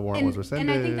 and why the warrant was rescinded.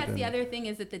 And I think that's the other thing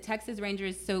is that the Texas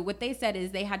Rangers, so what they said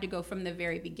is they had to go from the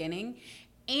very beginning.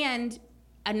 And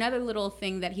another little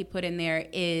thing that he put in there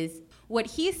is what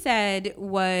he said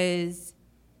was...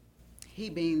 He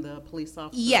being the police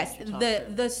officer? Yes,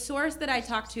 the source that I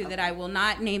talked to, that I will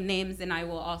not name names, and I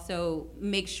will also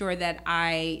make sure that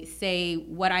I say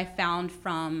what I found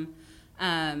from,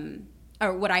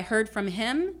 or what I heard from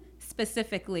him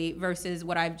specifically versus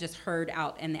what I've just heard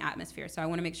out in the atmosphere. So I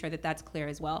want to make sure that that's clear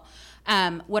as well.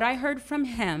 What I heard from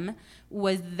him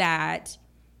was that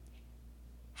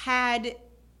had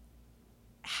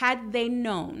they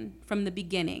known from the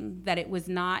beginning that it was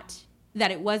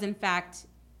in fact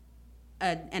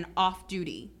an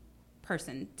off-duty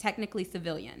person, technically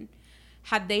civilian,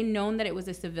 had they known that it was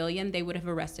a civilian, they would have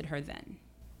arrested her then.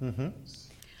 Mm-hmm.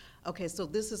 Okay, so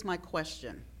this is my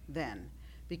question then,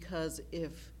 because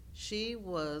if she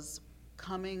was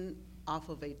coming off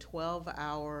of a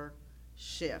 12-hour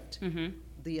shift,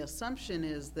 the assumption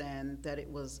is then that it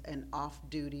was an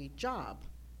off-duty job.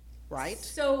 Right.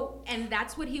 So, and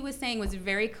that's what he was saying was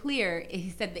very clear. He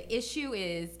said the issue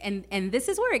is, and this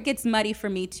is where it gets muddy for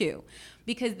me too,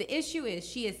 because the issue is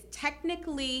she is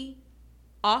technically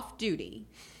off duty.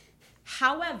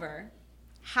 However,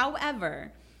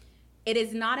 it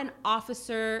is not an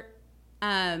officer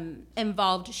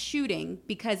involved shooting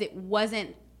because it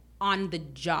wasn't on the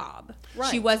job.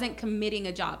 Right. She wasn't committing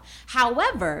a job.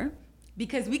 However,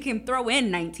 because we can throw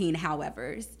in 19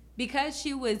 howevers, because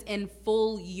she was in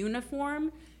full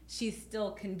uniform, she's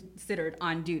still considered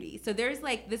on duty. So there's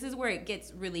this is where it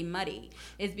gets really muddy,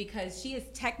 is because she is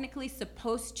technically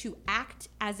supposed to act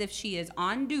as if she is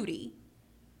on duty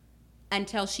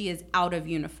until she is out of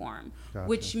uniform, gotcha.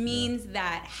 Which means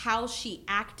that how she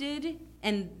acted,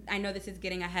 and I know this is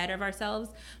getting ahead of ourselves,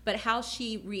 but how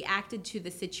she reacted to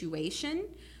the situation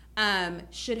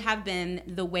should have been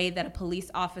the way that a police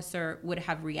officer would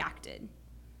have reacted.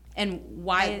 And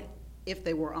why? If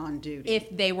they were on duty.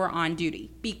 If they were on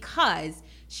duty, because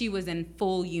she was in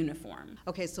full uniform.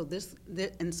 Okay, so this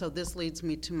leads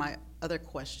me to my other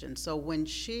question. So when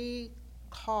she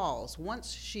calls,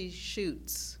 once she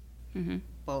shoots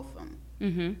Botham,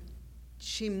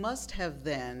 she must have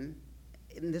then,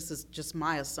 and this is just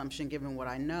my assumption given what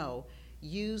I know,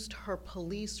 used her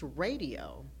police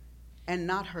radio and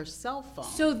not her cell phone.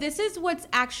 So this is what's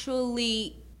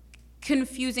actually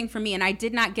confusing for me, and I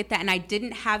did not get that, and I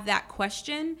didn't have that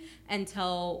question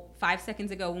until 5 seconds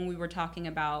ago when we were talking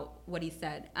about what he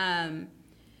said.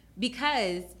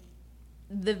 Because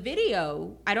the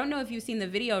video, I don't know if you've seen the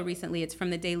video recently, it's from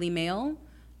the Daily Mail.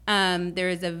 There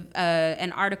is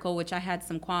an article which I had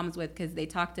some qualms with because they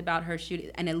talked about her shooting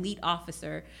an elite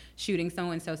officer shooting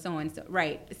so and so.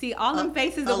 Right? See all them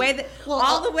faces, the way that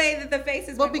the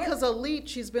faces. Well, because elite,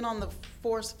 she's been on the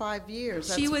force 5 years.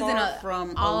 That's she was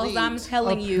from all elite. I'm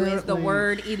telling you is the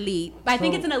word elite. But I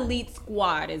think it's an elite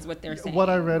squad, is what they're saying. What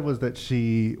I read was that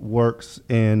she works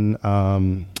in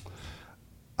and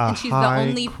she's the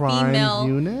only female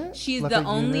unit. She's the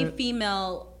only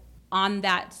female on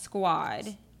that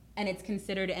squad. And it's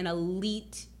considered an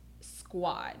elite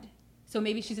squad. So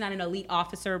maybe she's not an elite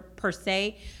officer per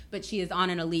se, but she is on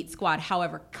an elite squad.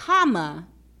 However,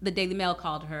 the Daily Mail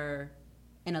called her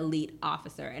an elite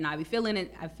officer, and I be feeling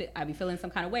it. I be feeling some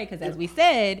kind of way because, as we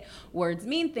said, words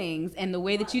mean things, and the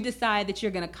way that you decide that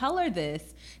you're going to color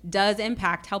this does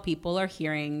impact how people are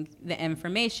hearing the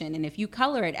information. And if you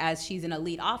color it as she's an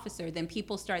elite officer, then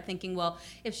people start thinking, well,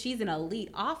 if she's an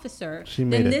elite officer,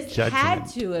 then this had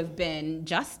to have been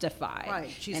justified.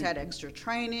 Right. She's had extra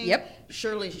training. Yep.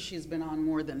 Surely she's been on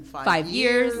more than 5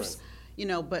 years. You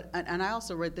know, but and I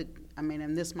also read that, I mean,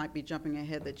 and this might be jumping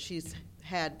ahead, that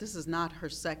this is not her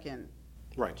second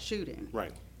shooting.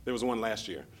 Right. There was one last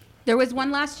year. There was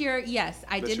one last year. Yes,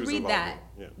 I did read that.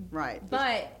 Yeah. Right.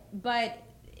 But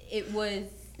it was.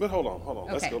 But hold on.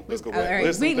 Okay. Let's go back. All right.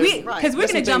 Because we're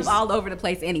going to jump all over the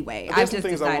place anyway. I've just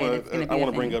decided it's going to be. I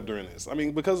want to bring up during this. I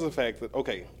mean, because of the fact that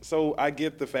so I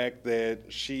get the fact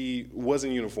that she was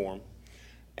in uniform,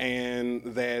 and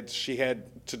that she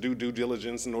had to do due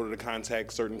diligence in order to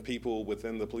contact certain people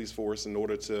within the police force in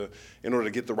order to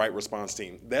get the right response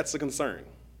team. That's a concern.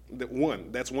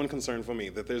 That's one concern for me,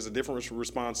 that there's a different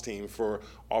response team for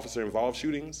officer-involved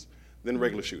shootings than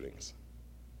regular shootings.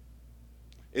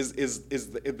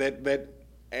 That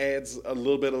adds a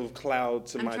little bit of cloud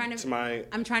to my.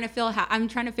 I'm trying to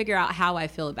figure out how I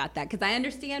feel about that, because I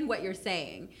understand what you're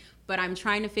saying, but I'm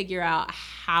trying to figure out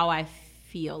how I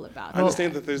feel about it. I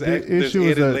understand that there's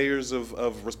added layers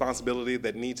of responsibility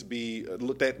that need to be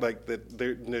looked at, like that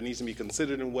there needs to be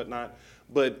considered and whatnot.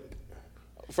 But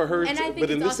for her, and I think but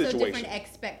it's in this also situation, different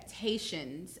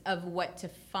expectations of what to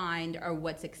find or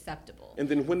what's acceptable. And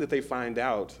then when did they find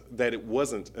out that it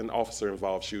wasn't an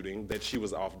officer-involved shooting, that she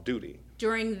was off duty?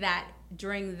 During that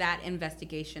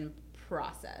investigation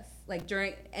process.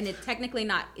 And it's technically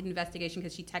not investigation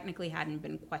because she technically hadn't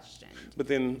been questioned. But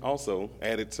then also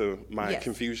added to my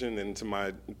confusion and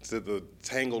to the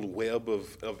tangled web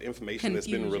of information that's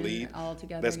been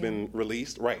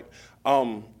released. Right.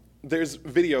 There's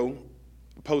video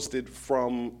posted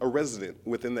from a resident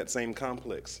within that same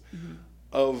complex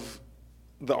of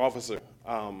the officer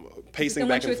pacing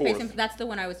back and forth. That's the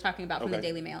one I was talking about from the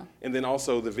Daily Mail. And then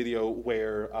also the video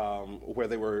where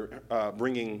they were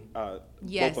bringing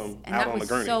Botham out on the gurney.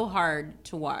 That was so hard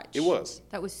to watch. It was.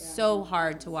 That was so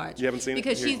hard to watch. You haven't seen it?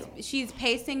 Because she's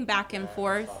pacing back and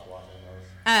forth.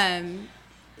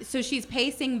 So she's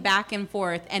pacing back and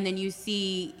forth, and then you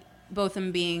see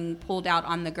Botham being pulled out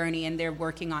on the gurney, and they're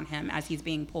working on him as he's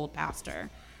being pulled past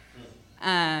her.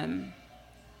 And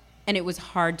it was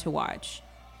hard to watch.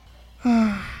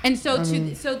 And so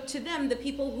to them, the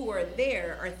people who are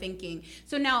there are thinking.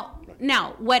 So now,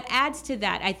 what adds to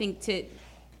that, I think, I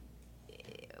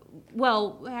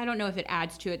don't know if it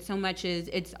adds to it so much as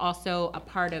it's also a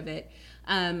part of it.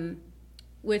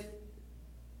 With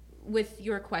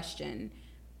your question,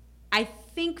 I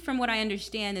think from what I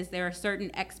understand is there are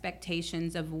certain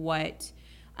expectations of what,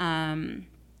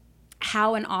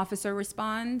 how an officer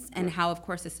responds and how, of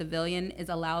course, a civilian is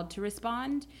allowed to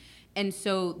respond. And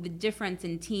so the difference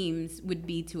in teams would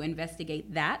be to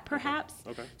investigate that, perhaps.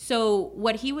 Okay. So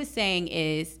what he was saying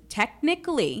is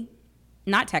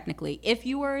not technically, if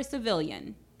you were a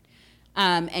civilian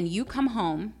and you come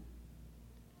home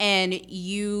and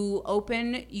you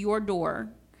open your door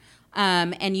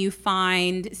and you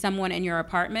find someone in your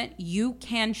apartment, you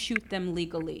can shoot them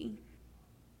legally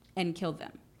and kill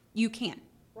them. You can.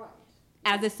 Right.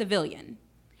 As a civilian.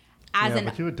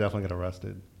 But you would definitely get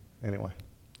arrested anyway.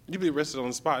 You'd be arrested on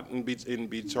the spot and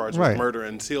be charged with murder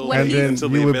until the you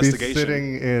investigation. Would be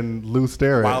sitting in loose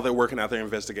stereo while they're working out their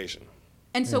investigation.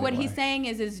 And so what he's saying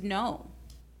is no.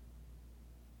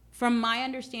 From my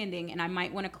understanding, and I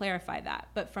might want to clarify that,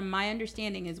 but from my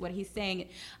understanding is what he's saying.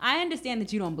 I understand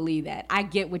that you don't believe that. I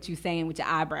get what you're saying with your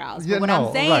eyebrows. But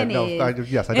I'm saying I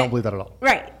don't believe that at all.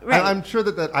 Right. I'm sure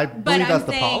that I believe that's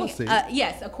the policy.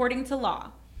 Yes, according to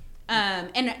law.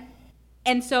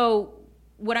 And so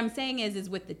what I'm saying is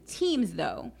with the teams,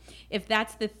 though, if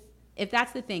that's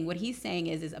the thing, what he's saying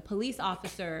is a police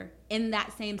officer in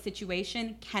that same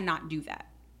situation cannot do that.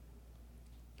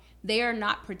 They are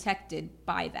not protected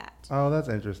by that. Oh, that's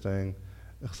interesting.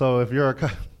 So if you're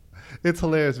it's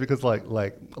hilarious because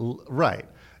right.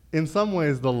 In some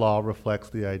ways, the law reflects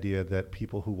the idea that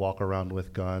people who walk around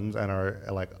with guns and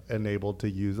are enabled to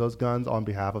use those guns on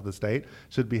behalf of the state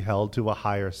should be held to a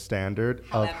higher standard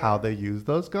of how they use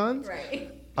those guns.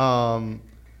 Right.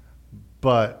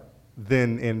 But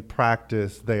then in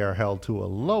practice, they are held to a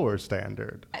lower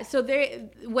standard. So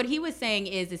what he was saying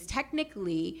is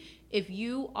technically, if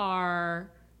you are,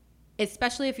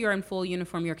 especially if you're in full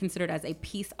uniform, you're considered as a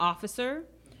peace officer.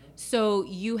 So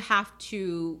you have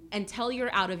to, until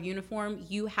you're out of uniform,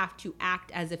 you have to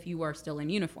act as if you are still in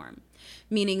uniform,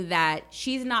 meaning that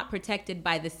she's not protected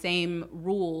by the same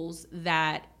rules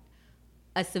that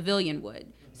a civilian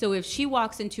would. So if she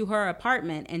walks into her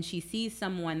apartment and she sees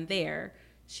someone there,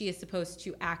 she is supposed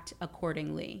to act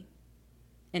accordingly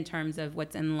in terms of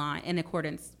what's in line, in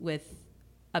accordance with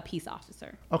a peace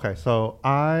officer. Okay, so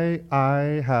I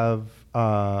have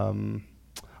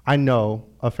I know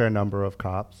a fair number of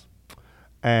cops,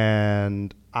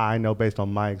 and I know based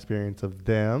on my experience of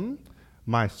them,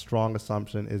 my strong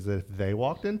assumption is that if they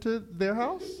walked into their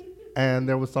house and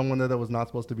there was someone there that was not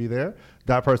supposed to be there,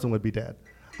 that person would be dead.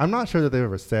 I'm not sure that they've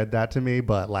ever said that to me,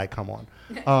 but like, come on.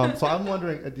 So I'm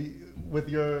wondering, with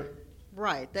your...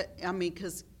 Right,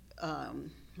 because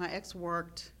my ex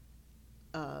worked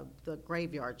the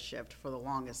graveyard shift for the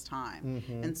longest time.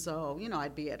 And so,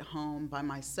 I'd be at home by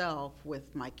myself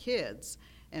with my kids,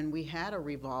 and we had a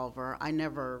revolver. I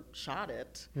never shot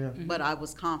it, but I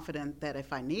was confident that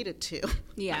if I needed to,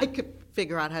 I could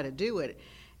figure out how to do it.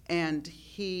 And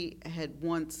he had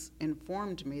once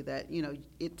informed me that,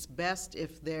 it's best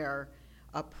if they're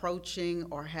approaching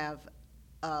or have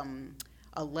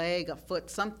a leg, a foot,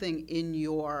 something in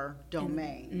your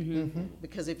domain.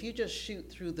 Because if you just shoot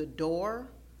through the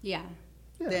door,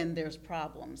 then there's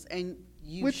problems. And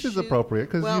Which is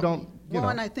appropriate, because you don't,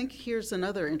 and I think here's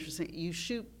another interesting, you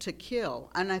shoot to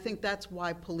kill. And I think that's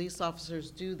why police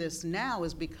officers do this now,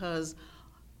 is because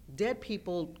dead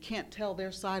people can't tell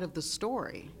their side of the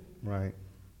story. Right.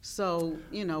 So,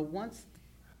 once...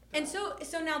 And so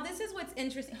now this is what's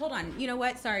interesting. Hold on. You know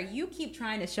what? Sorry. You keep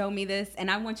trying to show me this, and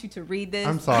I want you to read this.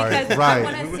 I'm sorry. Because right. I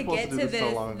want us to get to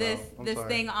this sorry.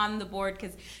 thing on the board,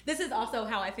 because this is also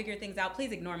how I figure things out.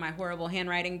 Please ignore my horrible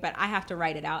handwriting, but I have to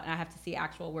write it out, and I have to see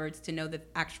actual words to know the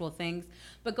actual things.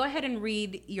 But go ahead and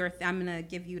read your... I'm going to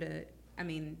give you the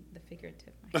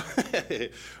figurative.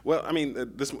 Well,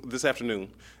 this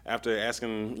afternoon, after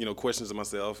asking questions of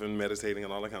myself and meditating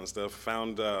and all that kind of stuff,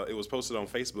 found it was posted on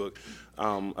Facebook,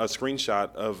 a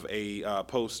screenshot of a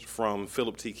post from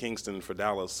Philip T. Kingston for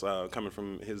Dallas, coming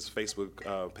from his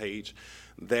Facebook page,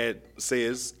 that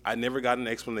says, "I never got an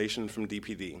explanation from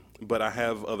DPD, but I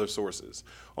have other sources.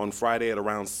 On Friday at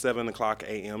around 7 o'clock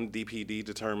a.m., DPD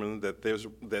determined that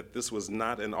this was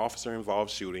not an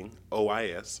officer-involved shooting,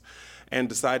 OIS, and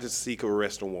decided to seek a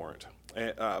arrest warrant.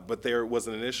 But there was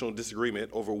an initial disagreement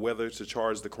over whether to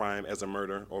charge the crime as a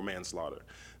murder or manslaughter.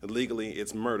 Legally,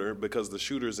 it's murder because the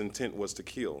shooter's intent was to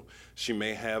kill. She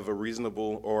may have a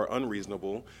reasonable or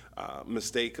unreasonable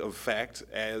mistake of fact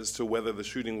as to whether the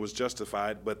shooting was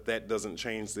justified, but that doesn't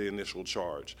change the initial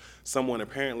charge. Someone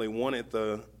apparently wanted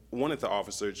the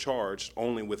officer charged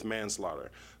only with manslaughter.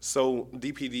 So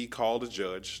DPD called a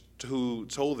judge who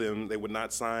told them they would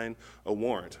not sign a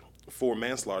warrant for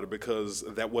manslaughter because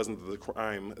that wasn't the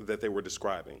crime that they were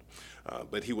describing,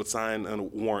 but he would sign a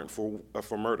warrant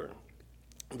for murder.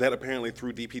 That apparently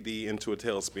threw DPD into a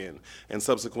tailspin, and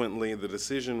subsequently the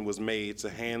decision was made to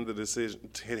hand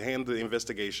the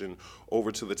investigation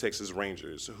over to the Texas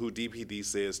Rangers, who DPD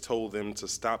says told them to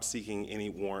stop seeking any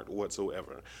warrant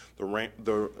whatsoever.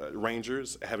 The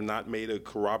Rangers have not made a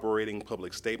corroborating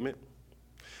public statement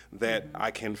that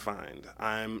I can find.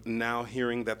 I'm now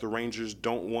hearing that the Rangers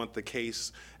don't want the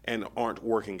case and aren't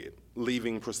working it,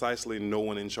 leaving precisely no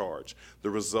one in charge. The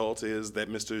result is that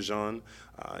Mr. Jean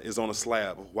is on a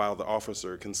slab while the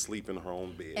officer can sleep in her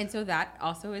own bed. And so that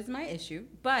also is my issue.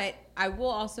 But I will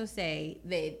also say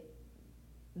that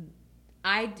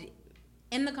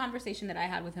in the conversation that I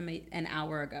had with him an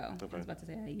hour ago, I was about to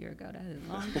say a year ago, that is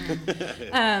a long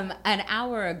time. An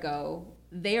hour ago,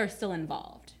 they are still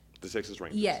involved. The Texas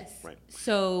Rangers. Yes. Right.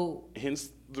 So hence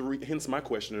my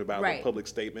question about the public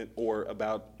statement or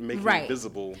about making it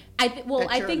visible. I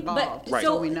think, involved. But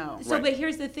so we know. So, but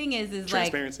here's the thing: is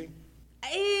transparency.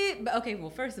 Okay. Well,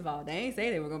 first of all, they ain't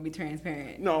say they were going to be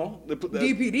transparent. No,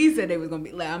 DPD said they was going to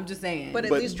be. Like, I'm just saying. But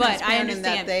at least transparent in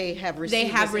that they have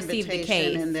received the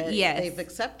case, and that they've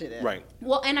accepted it. Right.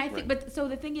 Well, and I think, but so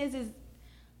the thing is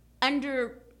I'm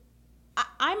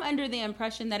under the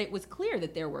impression that it was clear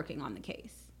that they're working on the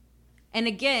case. And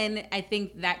again, I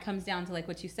think that comes down to like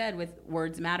what you said with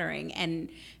words mattering and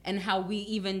how we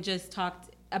even just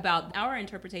talked about our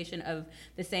interpretation of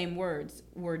the same words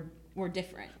were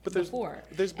different before.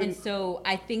 And so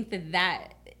I think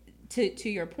that to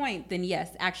your point, then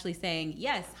yes, actually saying,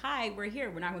 yes, hi, we're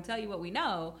here. We're not going to tell you what we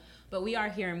know, but we are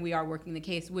here and we are working the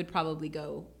case would probably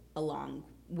go a long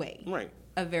way. Right.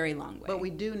 A very long way. But we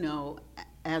do know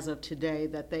as of today,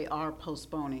 that they are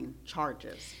postponing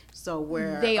charges. So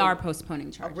where They are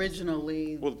postponing charges.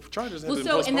 originally, Well, charges have been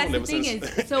So, and postponed that's the ever thing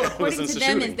since. is, so according since to the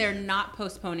them, shooting. is they're not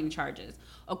postponing charges.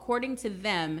 According to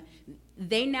them,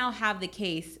 they now have the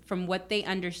case from what they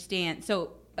understand.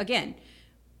 So again,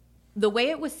 the way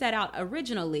it was set out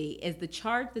originally is the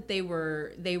charge that they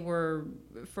were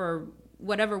for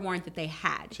whatever warrant that they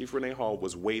had. Chief Renee Hall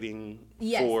was waiting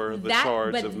Yes, for the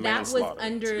charge but of that was manslaughter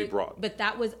under, to be brought. But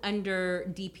that was under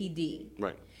DPD.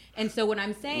 Right. And so what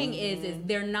I'm saying is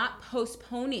they're not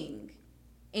postponing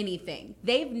anything.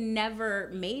 They've never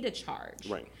made a charge.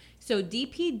 Right. So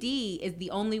DPD is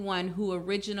the only one who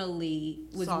originally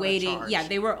was Sought a waiting. charge. Yeah,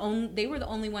 they were the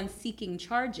only ones seeking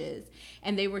charges,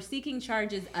 and they were seeking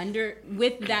charges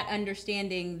with that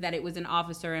understanding that it was an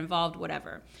officer involved,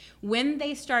 whatever. When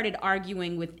they started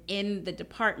arguing within the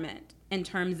department in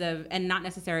terms of, and not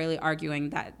necessarily arguing,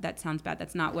 that sounds bad.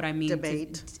 That's not what I mean.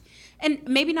 Debate. And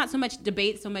maybe not so much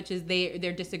debate, so much as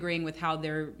they're disagreeing with how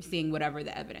they're seeing whatever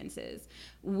the evidence is.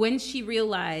 When she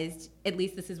realized, at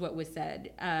least this is what was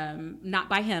said, not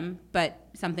by him, but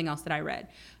something else that I read,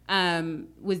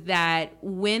 was that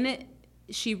when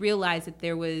she realized that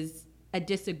there was a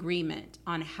disagreement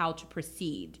on how to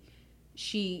proceed,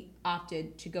 she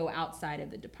opted to go outside of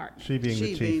the department. She being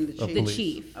the chief of The police.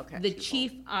 chief. Okay. The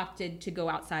chief opted to go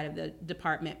outside of the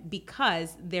department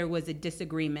because there was a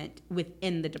disagreement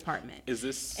within the department. Is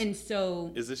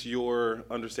this your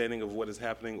understanding of what is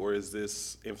happening, or is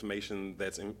this information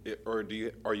are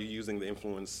you using the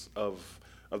influence of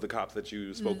the cops that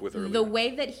you spoke with earlier? The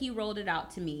way that he rolled it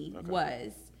out to me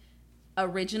was,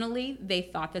 originally they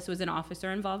thought this was an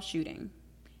officer-involved shooting.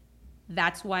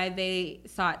 That's why they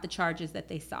sought the charges that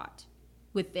they sought.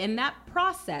 Within that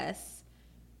process,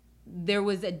 there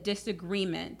was a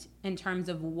disagreement in terms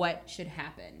of what should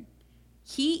happen.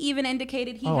 He even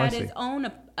indicated he had his own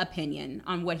opinion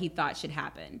on what he thought should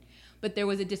happen, but there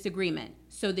was a disagreement.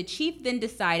 So the chief then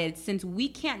decided, since we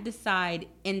can't decide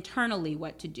internally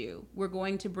what to do, we're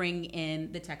going to bring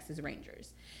in the Texas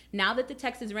Rangers. Now that the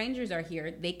Texas Rangers are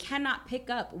here, they cannot pick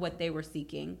up what they were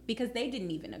seeking because they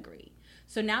didn't even agree.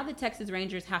 So now the Texas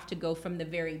Rangers have to go from the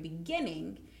very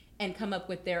beginning and come up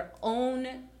with their own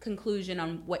conclusion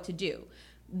on what to do.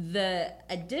 The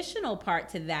additional part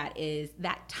to that is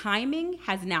that timing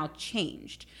has now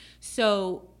changed.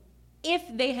 So if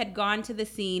they had gone to the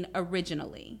scene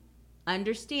originally,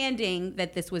 understanding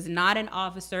that this was not an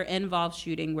officer-involved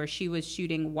shooting where she was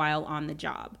shooting while on the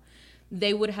job,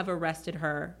 they would have arrested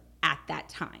her at that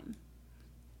time.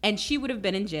 And she would have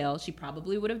been in jail. She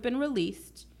probably would have been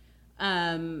released.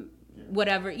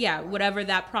 Whatever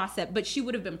that process, but she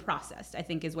would have been processed, I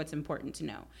think is what's important to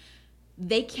know.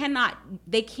 They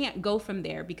can't go from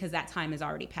there because that time has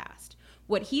already passed.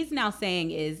 What he's now saying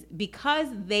is because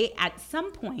at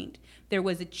some point, there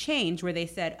was a change where they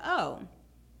said, oh,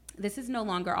 this is no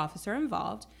longer officer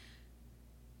involved.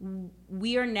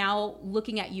 We are now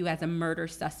looking at you as a murder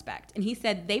suspect. And he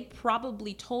said they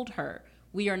probably told her,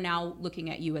 we are now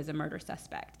looking at you as a murder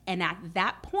suspect. And at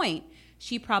that point,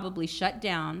 she probably shut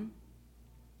down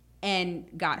and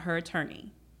got her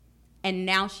attorney. And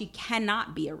now she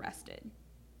cannot be arrested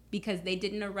because they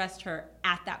didn't arrest her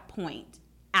at that point,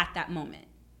 at that moment.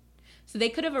 So they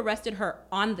could have arrested her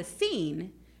on the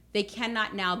scene. They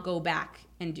cannot now go back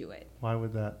and do it. Why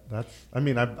would that?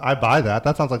 I buy that.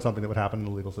 That sounds like something that would happen in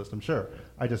the legal system. Sure.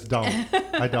 I just don't.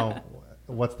 I don't.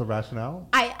 What's the rationale?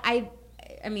 I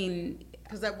mean,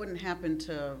 because that wouldn't happen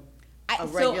to a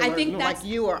so regular, I think like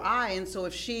you or I. And so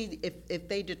if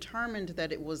they determined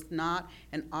that it was not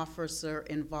an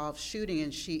officer-involved shooting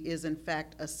and she is in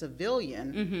fact a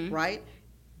civilian, right?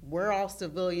 We're all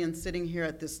civilians sitting here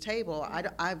at this table.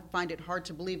 I find it hard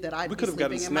to believe that I'd be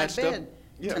sleeping in my bed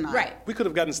tonight. Right. We could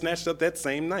have gotten snatched up that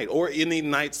same night or any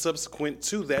night subsequent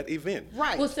to that event.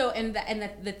 Right. Well, so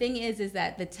the thing is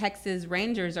that the Texas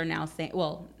Rangers are now saying,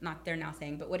 well, not they're now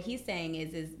saying, but what he's saying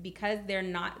is because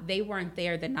they weren't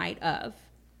there the night of,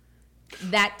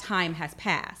 that time has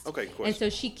passed. Okay, question. And so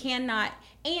she cannot,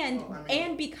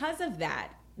 and because of that,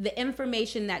 the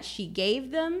information that she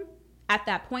gave them at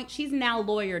that point, she's now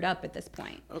lawyered up at this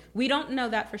point. Okay. We don't know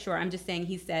that for sure. I'm just saying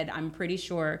he said, I'm pretty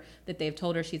sure that they've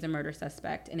told her she's a murder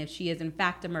suspect. And if she is in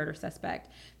fact a murder suspect,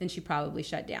 then she probably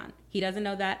shut down. He doesn't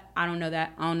know that. I don't know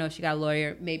that. I don't know if she got a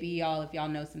lawyer. Maybe if y'all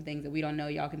know some things that we don't know,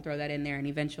 y'all can throw that in there. And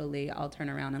eventually I'll turn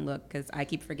around and look because I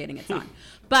keep forgetting it's on.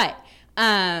 But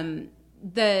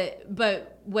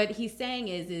what he's saying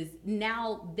is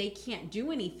now they can't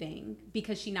do anything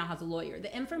because she now has a lawyer.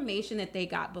 The information that they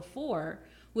got before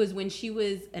was when she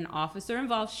was an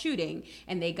officer-involved shooting,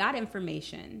 and they got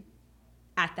information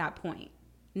at that point.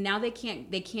 Now they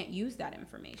can't use that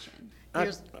information.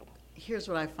 Here's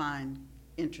what I find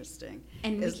interesting.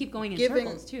 And we keep going in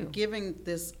circles too. Giving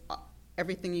this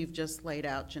everything you've just laid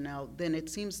out, Janelle, then it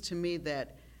seems to me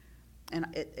that, and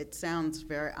it sounds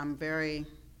I'm very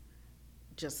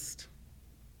just,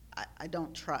 I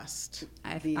don't trust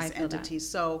these entities.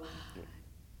 So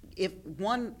if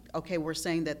we're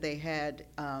saying that they had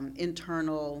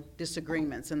internal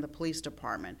disagreements in the police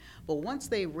department, but once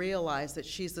they realize that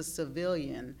she's a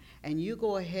civilian and you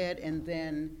go ahead and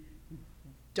then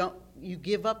you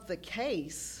give up the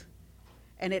case,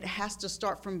 and it has to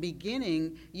start from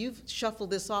beginning, you've shuffled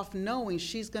this off knowing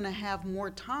she's going to have more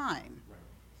time. Right.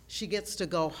 She gets to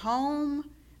go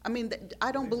home. I mean,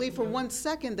 I don't believe for 1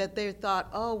 second that they thought,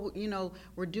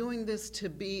 we're doing this to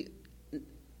be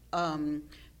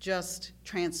just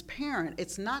transparent.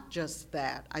 It's not just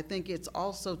that. I think it's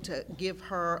also to give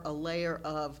her a layer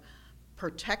of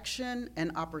protection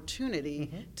and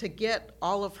opportunity to get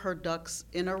all of her ducks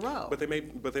in a row. But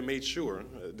they made sure.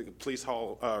 The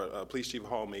Police Chief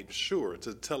Hall made sure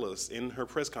to tell us in her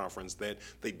press conference that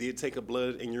they did take a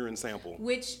blood and urine sample.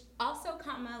 Which also,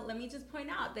 let me just point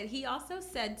out that he also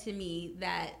said to me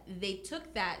that they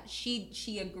took that.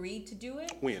 She agreed to do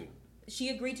it. When? She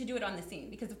agreed to do it on the scene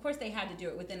because, of course, they had to do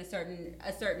it within a certain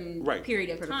right.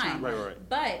 period of time. Right.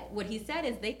 But what he said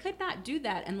is they could not do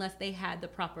that unless they had the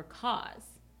proper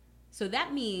cause. So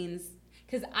that means,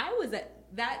 because I was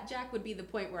that, Jack, would be the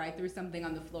point where I threw something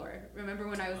on the floor. Remember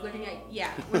when I was looking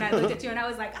when I looked at you and I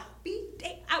was like,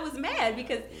 I was mad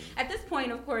because at this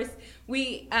point, of course,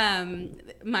 we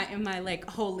my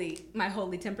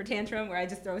holy temper tantrum where I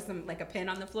just throw a pin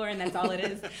on the floor and that's all it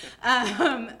is.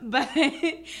 I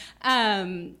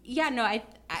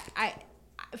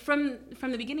from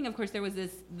the beginning, of course, there was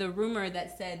the rumor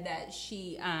that said that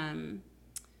she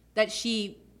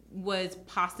was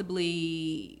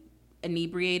possibly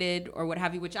inebriated or what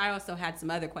have you, which I also had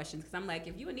some other questions because I'm like,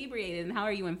 if you inebriated, then how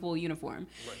are you in full uniform?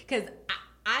 Because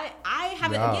I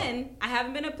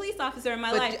haven't been a police officer in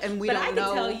my life, and we but don't I can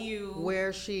know tell you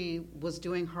where she was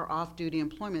doing her off-duty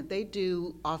employment. They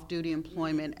do off-duty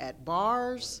employment at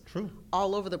bars,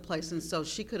 all over the place, and so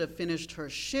she could have finished her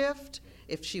shift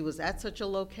if she was at such a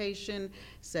location,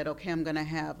 said, okay, I'm going to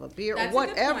have a beer or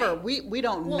whatever. We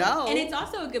don't know. And it's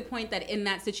also a good point that in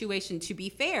that situation, to be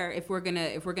fair, if we're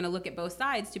gonna look at both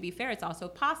sides, to be fair, it's also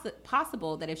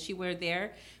possible that if she were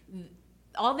there,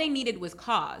 all they needed was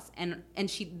cause, and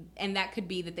that could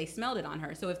be that they smelled it on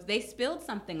her. So if they spilled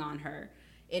something on her,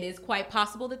 it is quite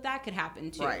possible that could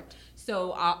happen too. Right.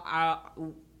 So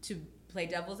to play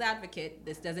devil's advocate,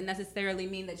 this doesn't necessarily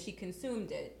mean that she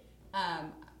consumed it.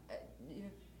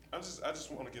 I just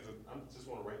want to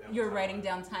write down. You're writing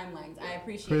down timelines. I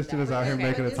appreciate Christian that. is out here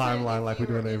making a timeline like we're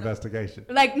doing an investigation.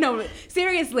 No,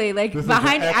 seriously, this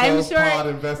behind. I'm sure.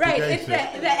 Right, it's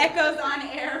the Echoes on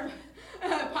Air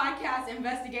podcast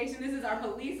investigation. This is our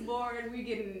police board. We're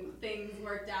getting things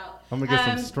worked out. I'm gonna get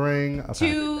some string.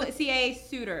 Okay. To CA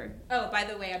Suter. Oh, by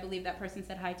the way, I believe that person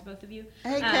said hi to both of you.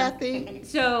 Hey, Kathy.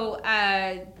 So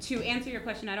to answer your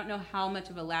question, I don't know how much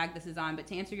of a lag this is on, but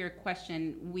to answer your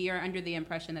question, we are under the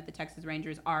impression that the Texas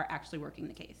Rangers are actually working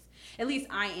the case. At least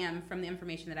I am from the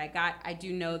information that I got. I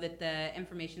do know that the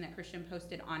information that Christian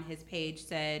posted on his page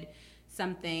said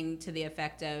something to the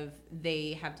effect of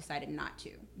they have decided not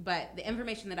to. But the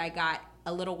information that I got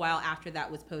a little while after that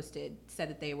was posted said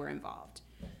that they were involved.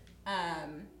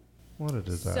 What a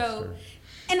disaster. So,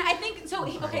 and I think, so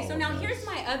now here's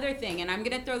my other thing, and I'm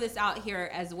going to throw this out here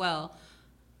as well.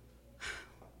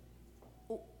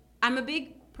 I'm a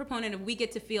big proponent of we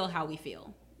get to feel how we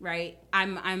feel. Right?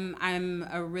 I'm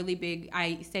a really big,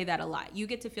 I say that a lot. You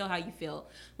get to feel how you feel.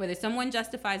 Whether someone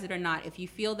justifies it or not, if you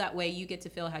feel that way, you get to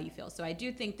feel how you feel. So I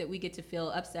do think that we get to feel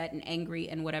upset and angry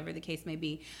and whatever the case may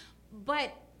be.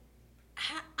 But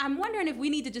I'm wondering if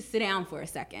we need to just sit down for a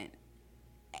second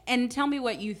and tell me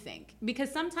what you think.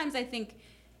 Because sometimes I think,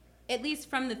 at least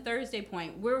from the Thursday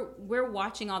point, we're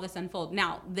watching all this unfold.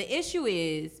 Now, the issue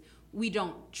is, we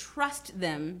don't trust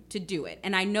them to do it.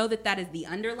 And I know that is the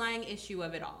underlying issue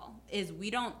of it all, is we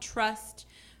don't trust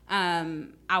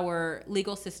our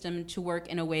legal system to work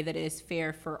in a way that is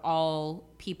fair for all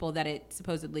people that it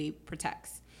supposedly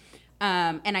protects.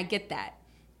 And I get that.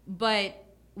 But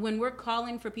when we're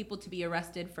calling for people to be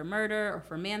arrested for murder or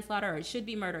for manslaughter, or it should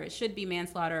be murder, it should be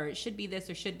manslaughter, or it should be this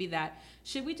or should be that,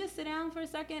 should we just sit down for a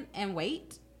second and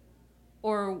wait?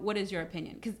 Or what is your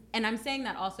opinion? And I'm saying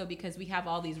that also because we have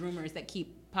all these rumors that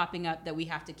keep popping up that we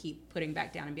have to keep putting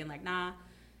back down and being like, nah,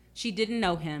 she didn't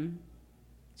know him.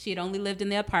 She had only lived in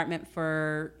the apartment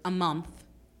for a month.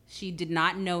 She did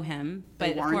not know him, but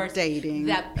They of weren't course, dating.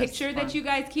 that That's picture fine. that you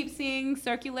guys keep seeing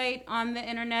circulate on the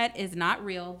internet is not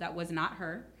real. That was not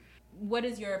her. What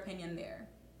is your opinion there?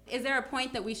 Is there a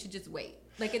point that we should just wait?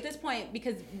 Like at this point,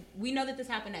 because we know that this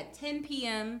happened at 10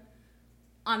 p.m.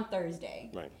 on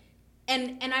Thursday. Right.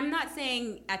 And I'm not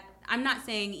saying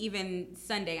even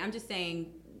Sunday. I'm just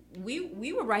saying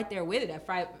we were right there with it at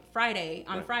Friday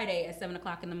at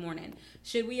 7:00 in the morning.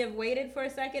 Should we have waited for a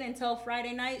second until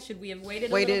Friday night? Should we have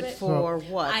waited a little bit? For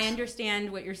what? I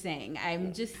understand what you're saying.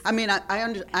 I'm just. I mean, I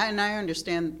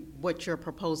understand what you're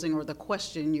proposing or the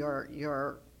question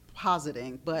you're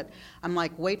positing, but I'm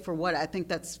like, wait for what? I think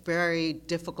that's very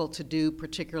difficult to do,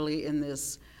 particularly in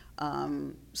this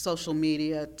social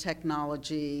media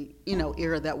technology,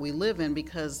 era that we live in,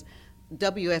 because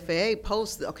WFAA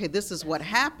posts, okay, this is what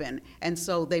happened, and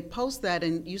so they post that,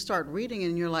 and you start reading,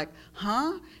 and you're like,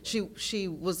 huh? She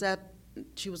was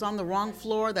on the wrong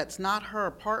floor. That's not her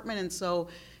apartment, and so,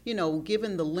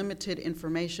 given the limited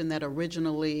information that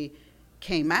originally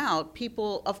came out,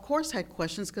 people, of course, had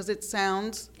questions because it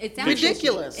sounds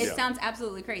ridiculous. It sounds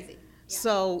absolutely crazy.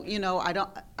 So,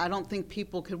 I don't think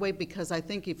people could wait, because I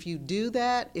think if you do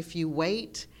that, if you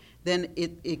wait, then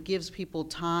it gives people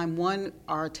time. One,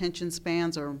 our attention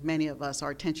spans, or many of us, our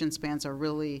attention spans are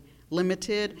really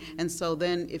limited. And so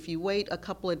then if you wait a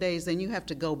couple of days, then you have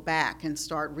to go back and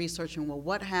start researching, well,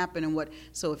 what happened and what.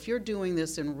 So if you're doing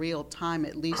this in real time,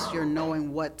 at least you're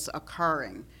knowing what's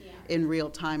occurring in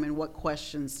real time and what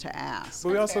questions to ask.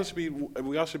 But we also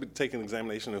should be taking an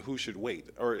examination of who should wait.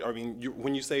 Or I mean,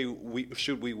 when you say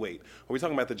should we wait, are we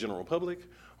talking about the general public?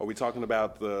 Are we talking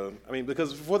about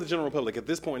because for the general public at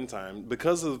this point in time,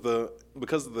 because of the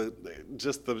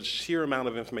just the sheer amount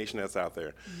of information that's out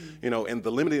there, and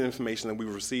the limited information that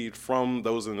we've received from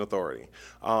those in authority,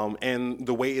 and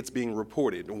the way it's being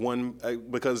reported.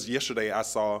 Because yesterday I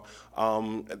saw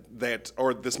that,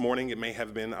 or this morning it may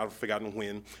have been, I've forgotten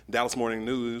when, Dallas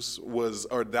News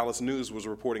was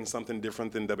reporting something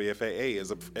different than WFAA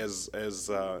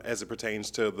as it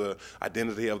pertains to the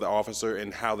identity of the officer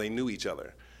and how they knew each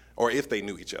other, or if they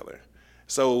knew each other.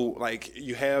 So, like,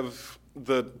 you have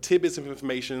the tidbits of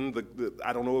information.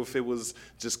 I don't know if it was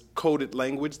just coded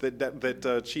language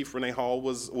that Chief Renee Hall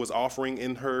was offering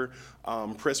in her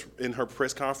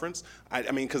press conference.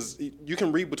 I mean, because you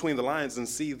can read between the lines and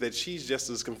see that she's just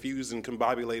as confused and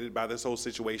combobulated by this whole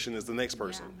situation as the next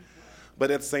person. Yeah. But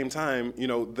at the same time,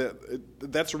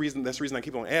 that's the reason I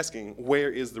keep on asking, where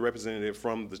is the representative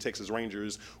from the Texas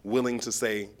Rangers willing to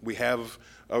say, we have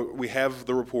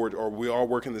the report, or we are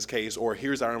working this case, or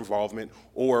here's our involvement,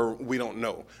 or we don't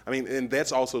know. I mean, and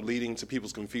that's also leading to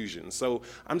people's confusion. So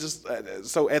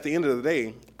so at the end of the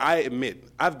day, I admit,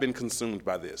 I've been consumed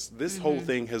by this. This whole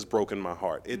thing has broken my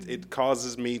heart. It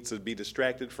causes me to be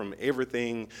distracted from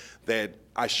everything that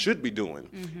I should be doing.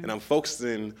 And I'm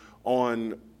focusing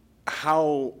on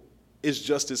how is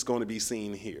justice going to be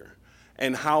seen here?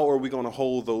 And how are we going to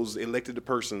hold those elected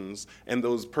persons and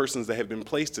those persons that have been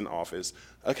placed in office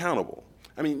accountable?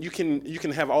 I mean, you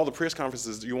can have all the press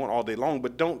conferences you want all day long,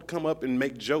 but don't come up and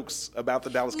make jokes about the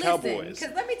Dallas Cowboys.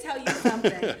 Because let me tell you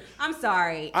something. I'm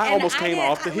sorry. I almost came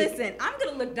off the hit. Listen, I'm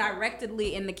going to look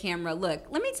directly in the camera. Look,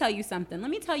 let me tell you something. Let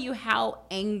me tell you how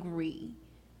angry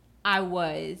I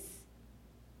was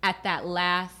at that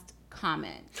last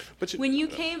comment. But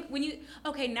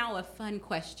okay, now a fun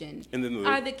question. And then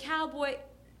are the Cowboy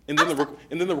and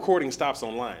then the recording stops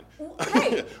online.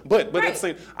 Right. but at the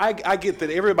same, I get that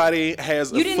everybody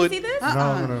has you didn't see this?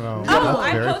 No. Oh,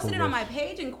 I posted it on my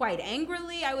page, and quite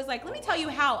angrily, I was like, let me tell you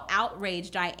how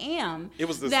outraged I am. It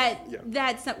was this,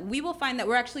 we will find that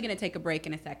we're actually going to take a break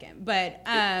in a second, but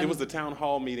it was the town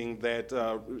hall meeting that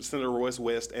Senator Royce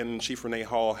West and Chief Renee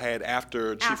Hall had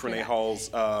after Chief Renee Hall's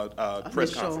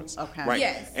press conference. Okay. Right.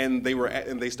 Yes. And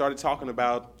they started talking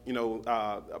about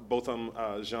Botham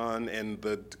Jean and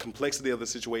the complexity of the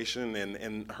situation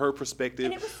and her perspective.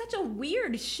 And it was such a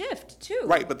weird shift too.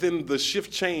 Right, but then the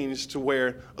shift changed to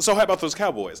where. So how about those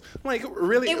Cowboys? Like,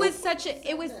 really? It was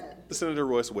Senator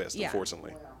Royce West,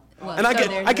 unfortunately. Well, and I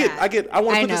get. I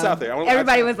want to put this out there.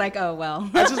 Everybody was like, "Oh well."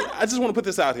 I just want to put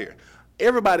this out here.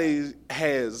 Everybody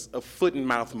has a foot and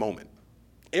mouth moment.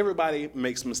 Everybody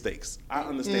makes mistakes. I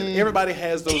understand. Everybody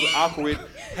has those awkward,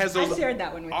 I shared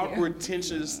that one with awkward,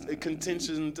 contentious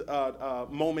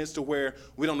moments to where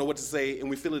we don't know what to say, and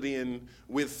we fill it in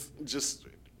with just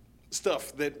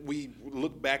stuff that we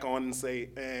look back on and say,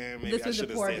 maybe I should have said that. This was a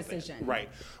poor decision. Right.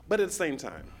 But at the same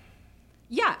time.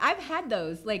 Yeah, I've had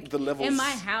those. Like, the levels, in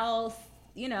my house,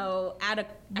 at a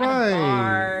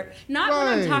bar. Not when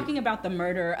I'm talking about the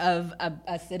murder of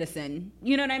a citizen.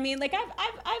 You know what I mean? Like,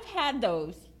 I've had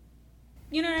those.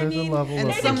 You know what There's I mean? a level And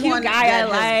of There's a someone cute guy I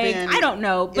that has been like. I don't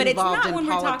know, but it's involved not in when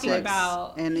we're talking politics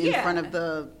about and in front of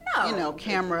the No.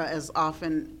 camera as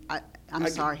often. I'm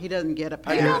sorry, he doesn't get a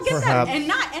pass. You don't get Perhaps.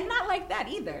 that, and not like that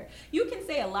either. You can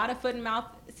say a lot of foot and mouth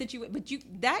situation, but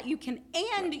you can,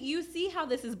 and you see how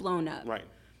this is blown up. Right.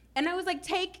 And I was like,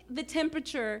 take the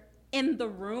temperature in the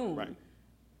room. Right.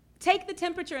 Take the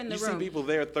temperature in the You room. see people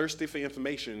there thirsty for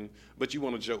information, but you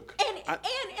want to joke. And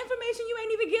information you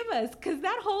ain't even give us, because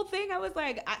that whole thing, I was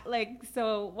like,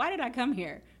 so why did I come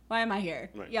here? Why am I here?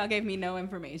 Right. Y'all gave me no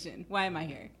information. Why am I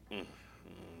here?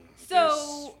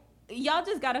 So y'all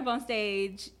just got up on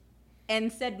stage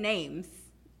and said names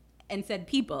and said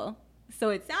people. So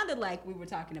it sounded like we were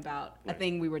talking about a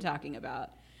thing we were talking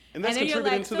about. And that's then you're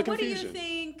contributing like, to so the confusion. what do you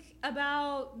think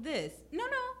about this? No.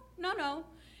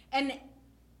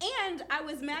 And I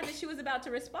was mad that she was about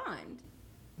to respond.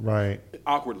 Right.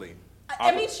 Awkwardly.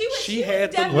 I mean, she was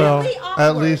definitely Well, awkward.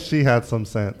 at least she had some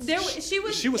sense. She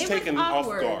was She was taken off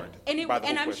awkward. guard and by the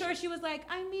whole I'm question. sure she was like,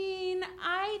 I mean,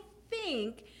 I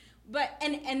think, but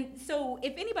and so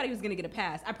if anybody was going to get a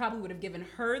pass, I probably would have given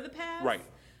her the pass, Right.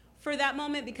 for that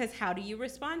moment, because how do you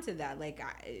respond to that? Like,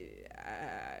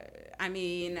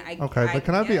 Okay, but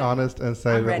can I be honest and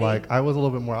say I'm that ready. like I was a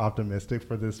little bit more optimistic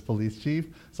for this police chief,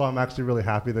 so I'm actually really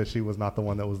happy that she was not the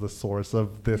one that was the source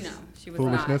of this No, she was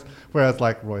foolishness. not. Whereas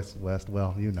like Royce West,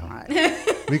 well, you know,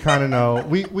 we kind of know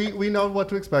we know what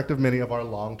to expect of many of our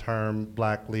long-term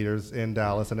black leaders in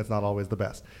Dallas, and it's not always the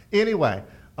best. Anyway,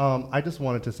 I just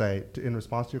wanted to say, in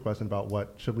response to your question about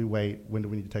what should we wait, when do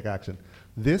we need to take action,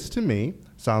 this to me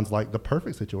sounds like the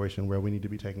perfect situation where we need to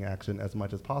be taking action as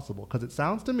much as possible, because it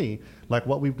sounds to me like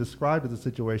what we've described as a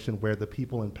situation where the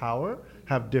people in power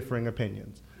have differing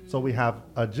opinions. So we have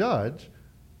a judge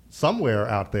somewhere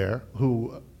out there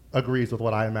who agrees with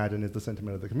what I imagine is the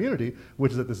sentiment of the community,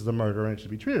 which is that this is a murder and it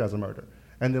should be treated as a murder.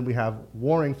 And then we have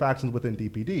warring factions within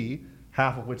DPD,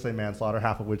 half of which say manslaughter,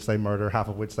 half of which say murder, half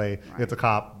of which say it's a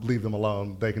cop, leave them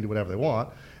alone, they can do whatever they want.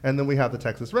 And then we have the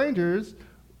Texas Rangers,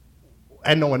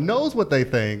 and no one knows what they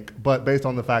think, but based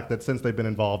on the fact that since they've been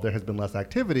involved, there has been less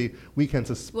activity, we can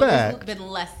suspect... Well, there's been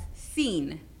less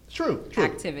seen True.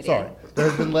 activity. Sorry.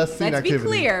 There's been less seen Let's activity. be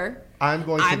clear. I'm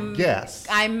going to guess.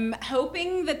 I'm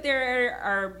hoping that there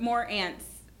are more ants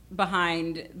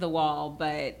behind the wall,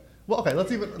 but... Well, okay,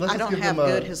 let's I just don't give have them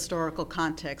good historical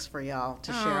context for y'all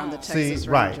to share on the See, Texas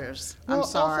right. Rangers. Well, I'm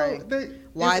sorry. also,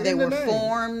 Why it's they in the were name.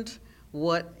 formed,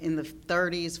 what in the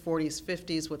 30s, 40s,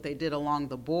 50s, what they did along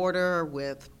the border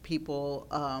with people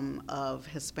of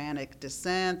Hispanic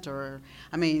descent,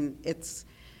 it's,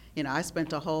 I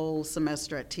spent a whole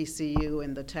semester at TCU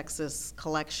in the Texas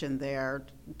collection there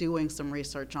doing some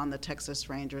research on the Texas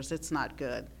Rangers. It's not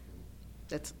good.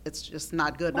 It's just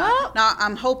not good. Well, now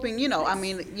I'm hoping, hope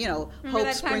that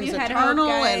time springs you had hope, eternal,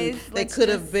 guys? and Let's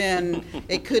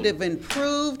it could have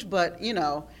improved, but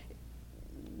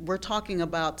we're talking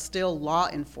about still law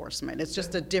enforcement. It's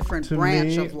just a different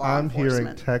branch of law I'm hearing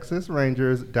enforcement. Texas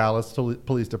Rangers, Dallas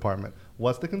Police Department.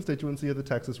 What's the constituency of the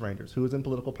Texas Rangers? Who is in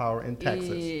political power in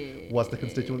Texas? What's the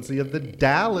constituency of the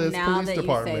Dallas Now Police that you say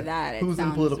Department? that, it Who's in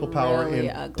sounds political power really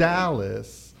in ugly.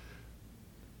 Dallas?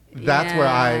 That's where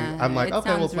I'm like, it okay,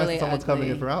 well, sounds really someone's coming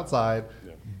in ugly. from outside,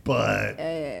 but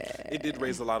It did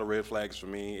raise a lot of red flags for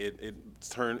me.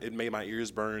 It made my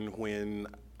ears burn when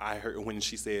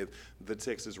she said the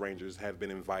Texas Rangers have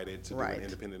been invited to do an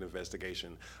independent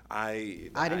investigation. I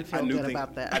didn't feel good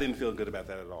about that. I didn't feel good about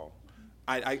that at all.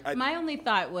 My only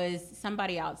thought was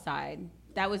somebody outside.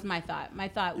 That was my thought. My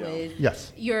thought was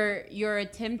yes, you're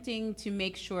attempting to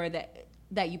make sure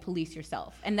that you police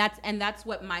yourself, and that's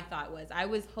what my thought was. I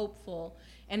was hopeful,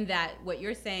 and that what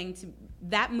you're saying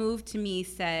that move to me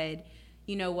said,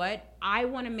 you know what? I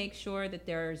want to make sure that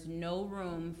there's no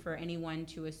room for anyone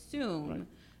to assume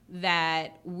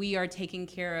that we are taking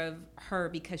care of her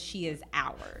because she is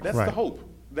ours. That's the hope.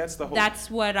 That's the hope. That's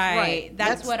what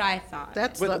I thought.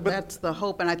 That's the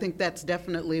hope, and I think that's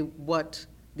definitely what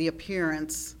the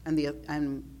appearance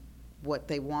and what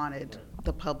they wanted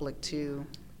the public to.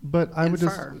 But I would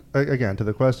just, again, to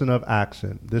the question of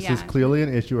action, this is clearly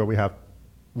an issue where we have,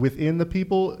 within the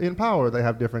people in power, they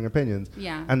have differing opinions.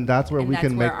 Yeah. And that's where we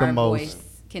can make the most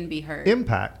can be heard.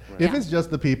 Impact. Right. If it's just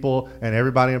the people and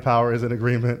everybody in power is in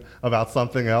agreement about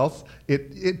something else,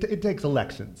 it takes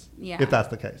elections, if that's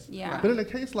the case. Yeah. But in a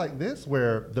case like this,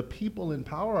 where the people in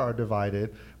power are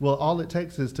divided, well, all it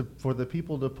takes is for the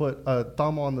people to put a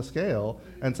thumb on the scale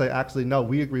and say, actually, no,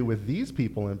 we agree with these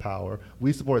people in power.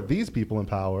 We support these people in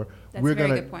power. That's We're a very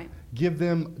gonna good point. Give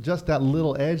them just that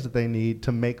little edge that they need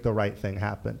to make the right thing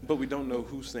happen. But we don't know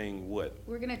who's saying what.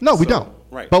 No, we don't.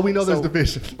 Right. But we know there's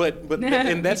division.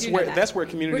 And that's We do know that. that's where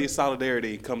community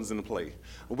solidarity comes into play.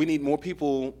 We need more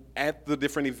people at the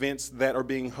different events that are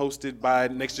being hosted by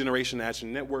Next Generation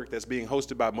Action Network, that's being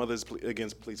hosted by Mothers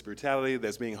Against Police Brutality,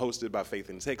 that's being hosted by Faith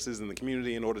in Texas and the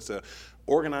community, in order to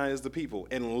organize the people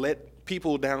and let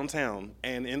people downtown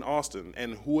and in Austin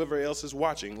and whoever else is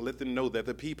watching, let them know that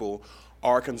the people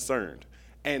are concerned.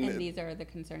 And these are the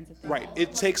concerns that they Right. have.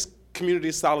 It takes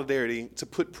community solidarity to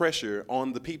put pressure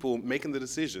on the people making the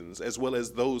decisions, as well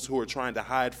as those who are trying to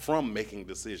hide from making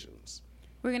decisions.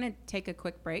 We're going to take a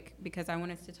quick break because I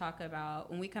want us to talk about,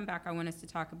 when we come back, I want us to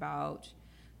talk about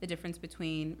the difference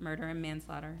between murder and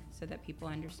manslaughter so that people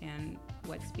understand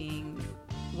what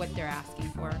they're asking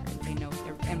for, and they know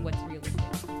and what's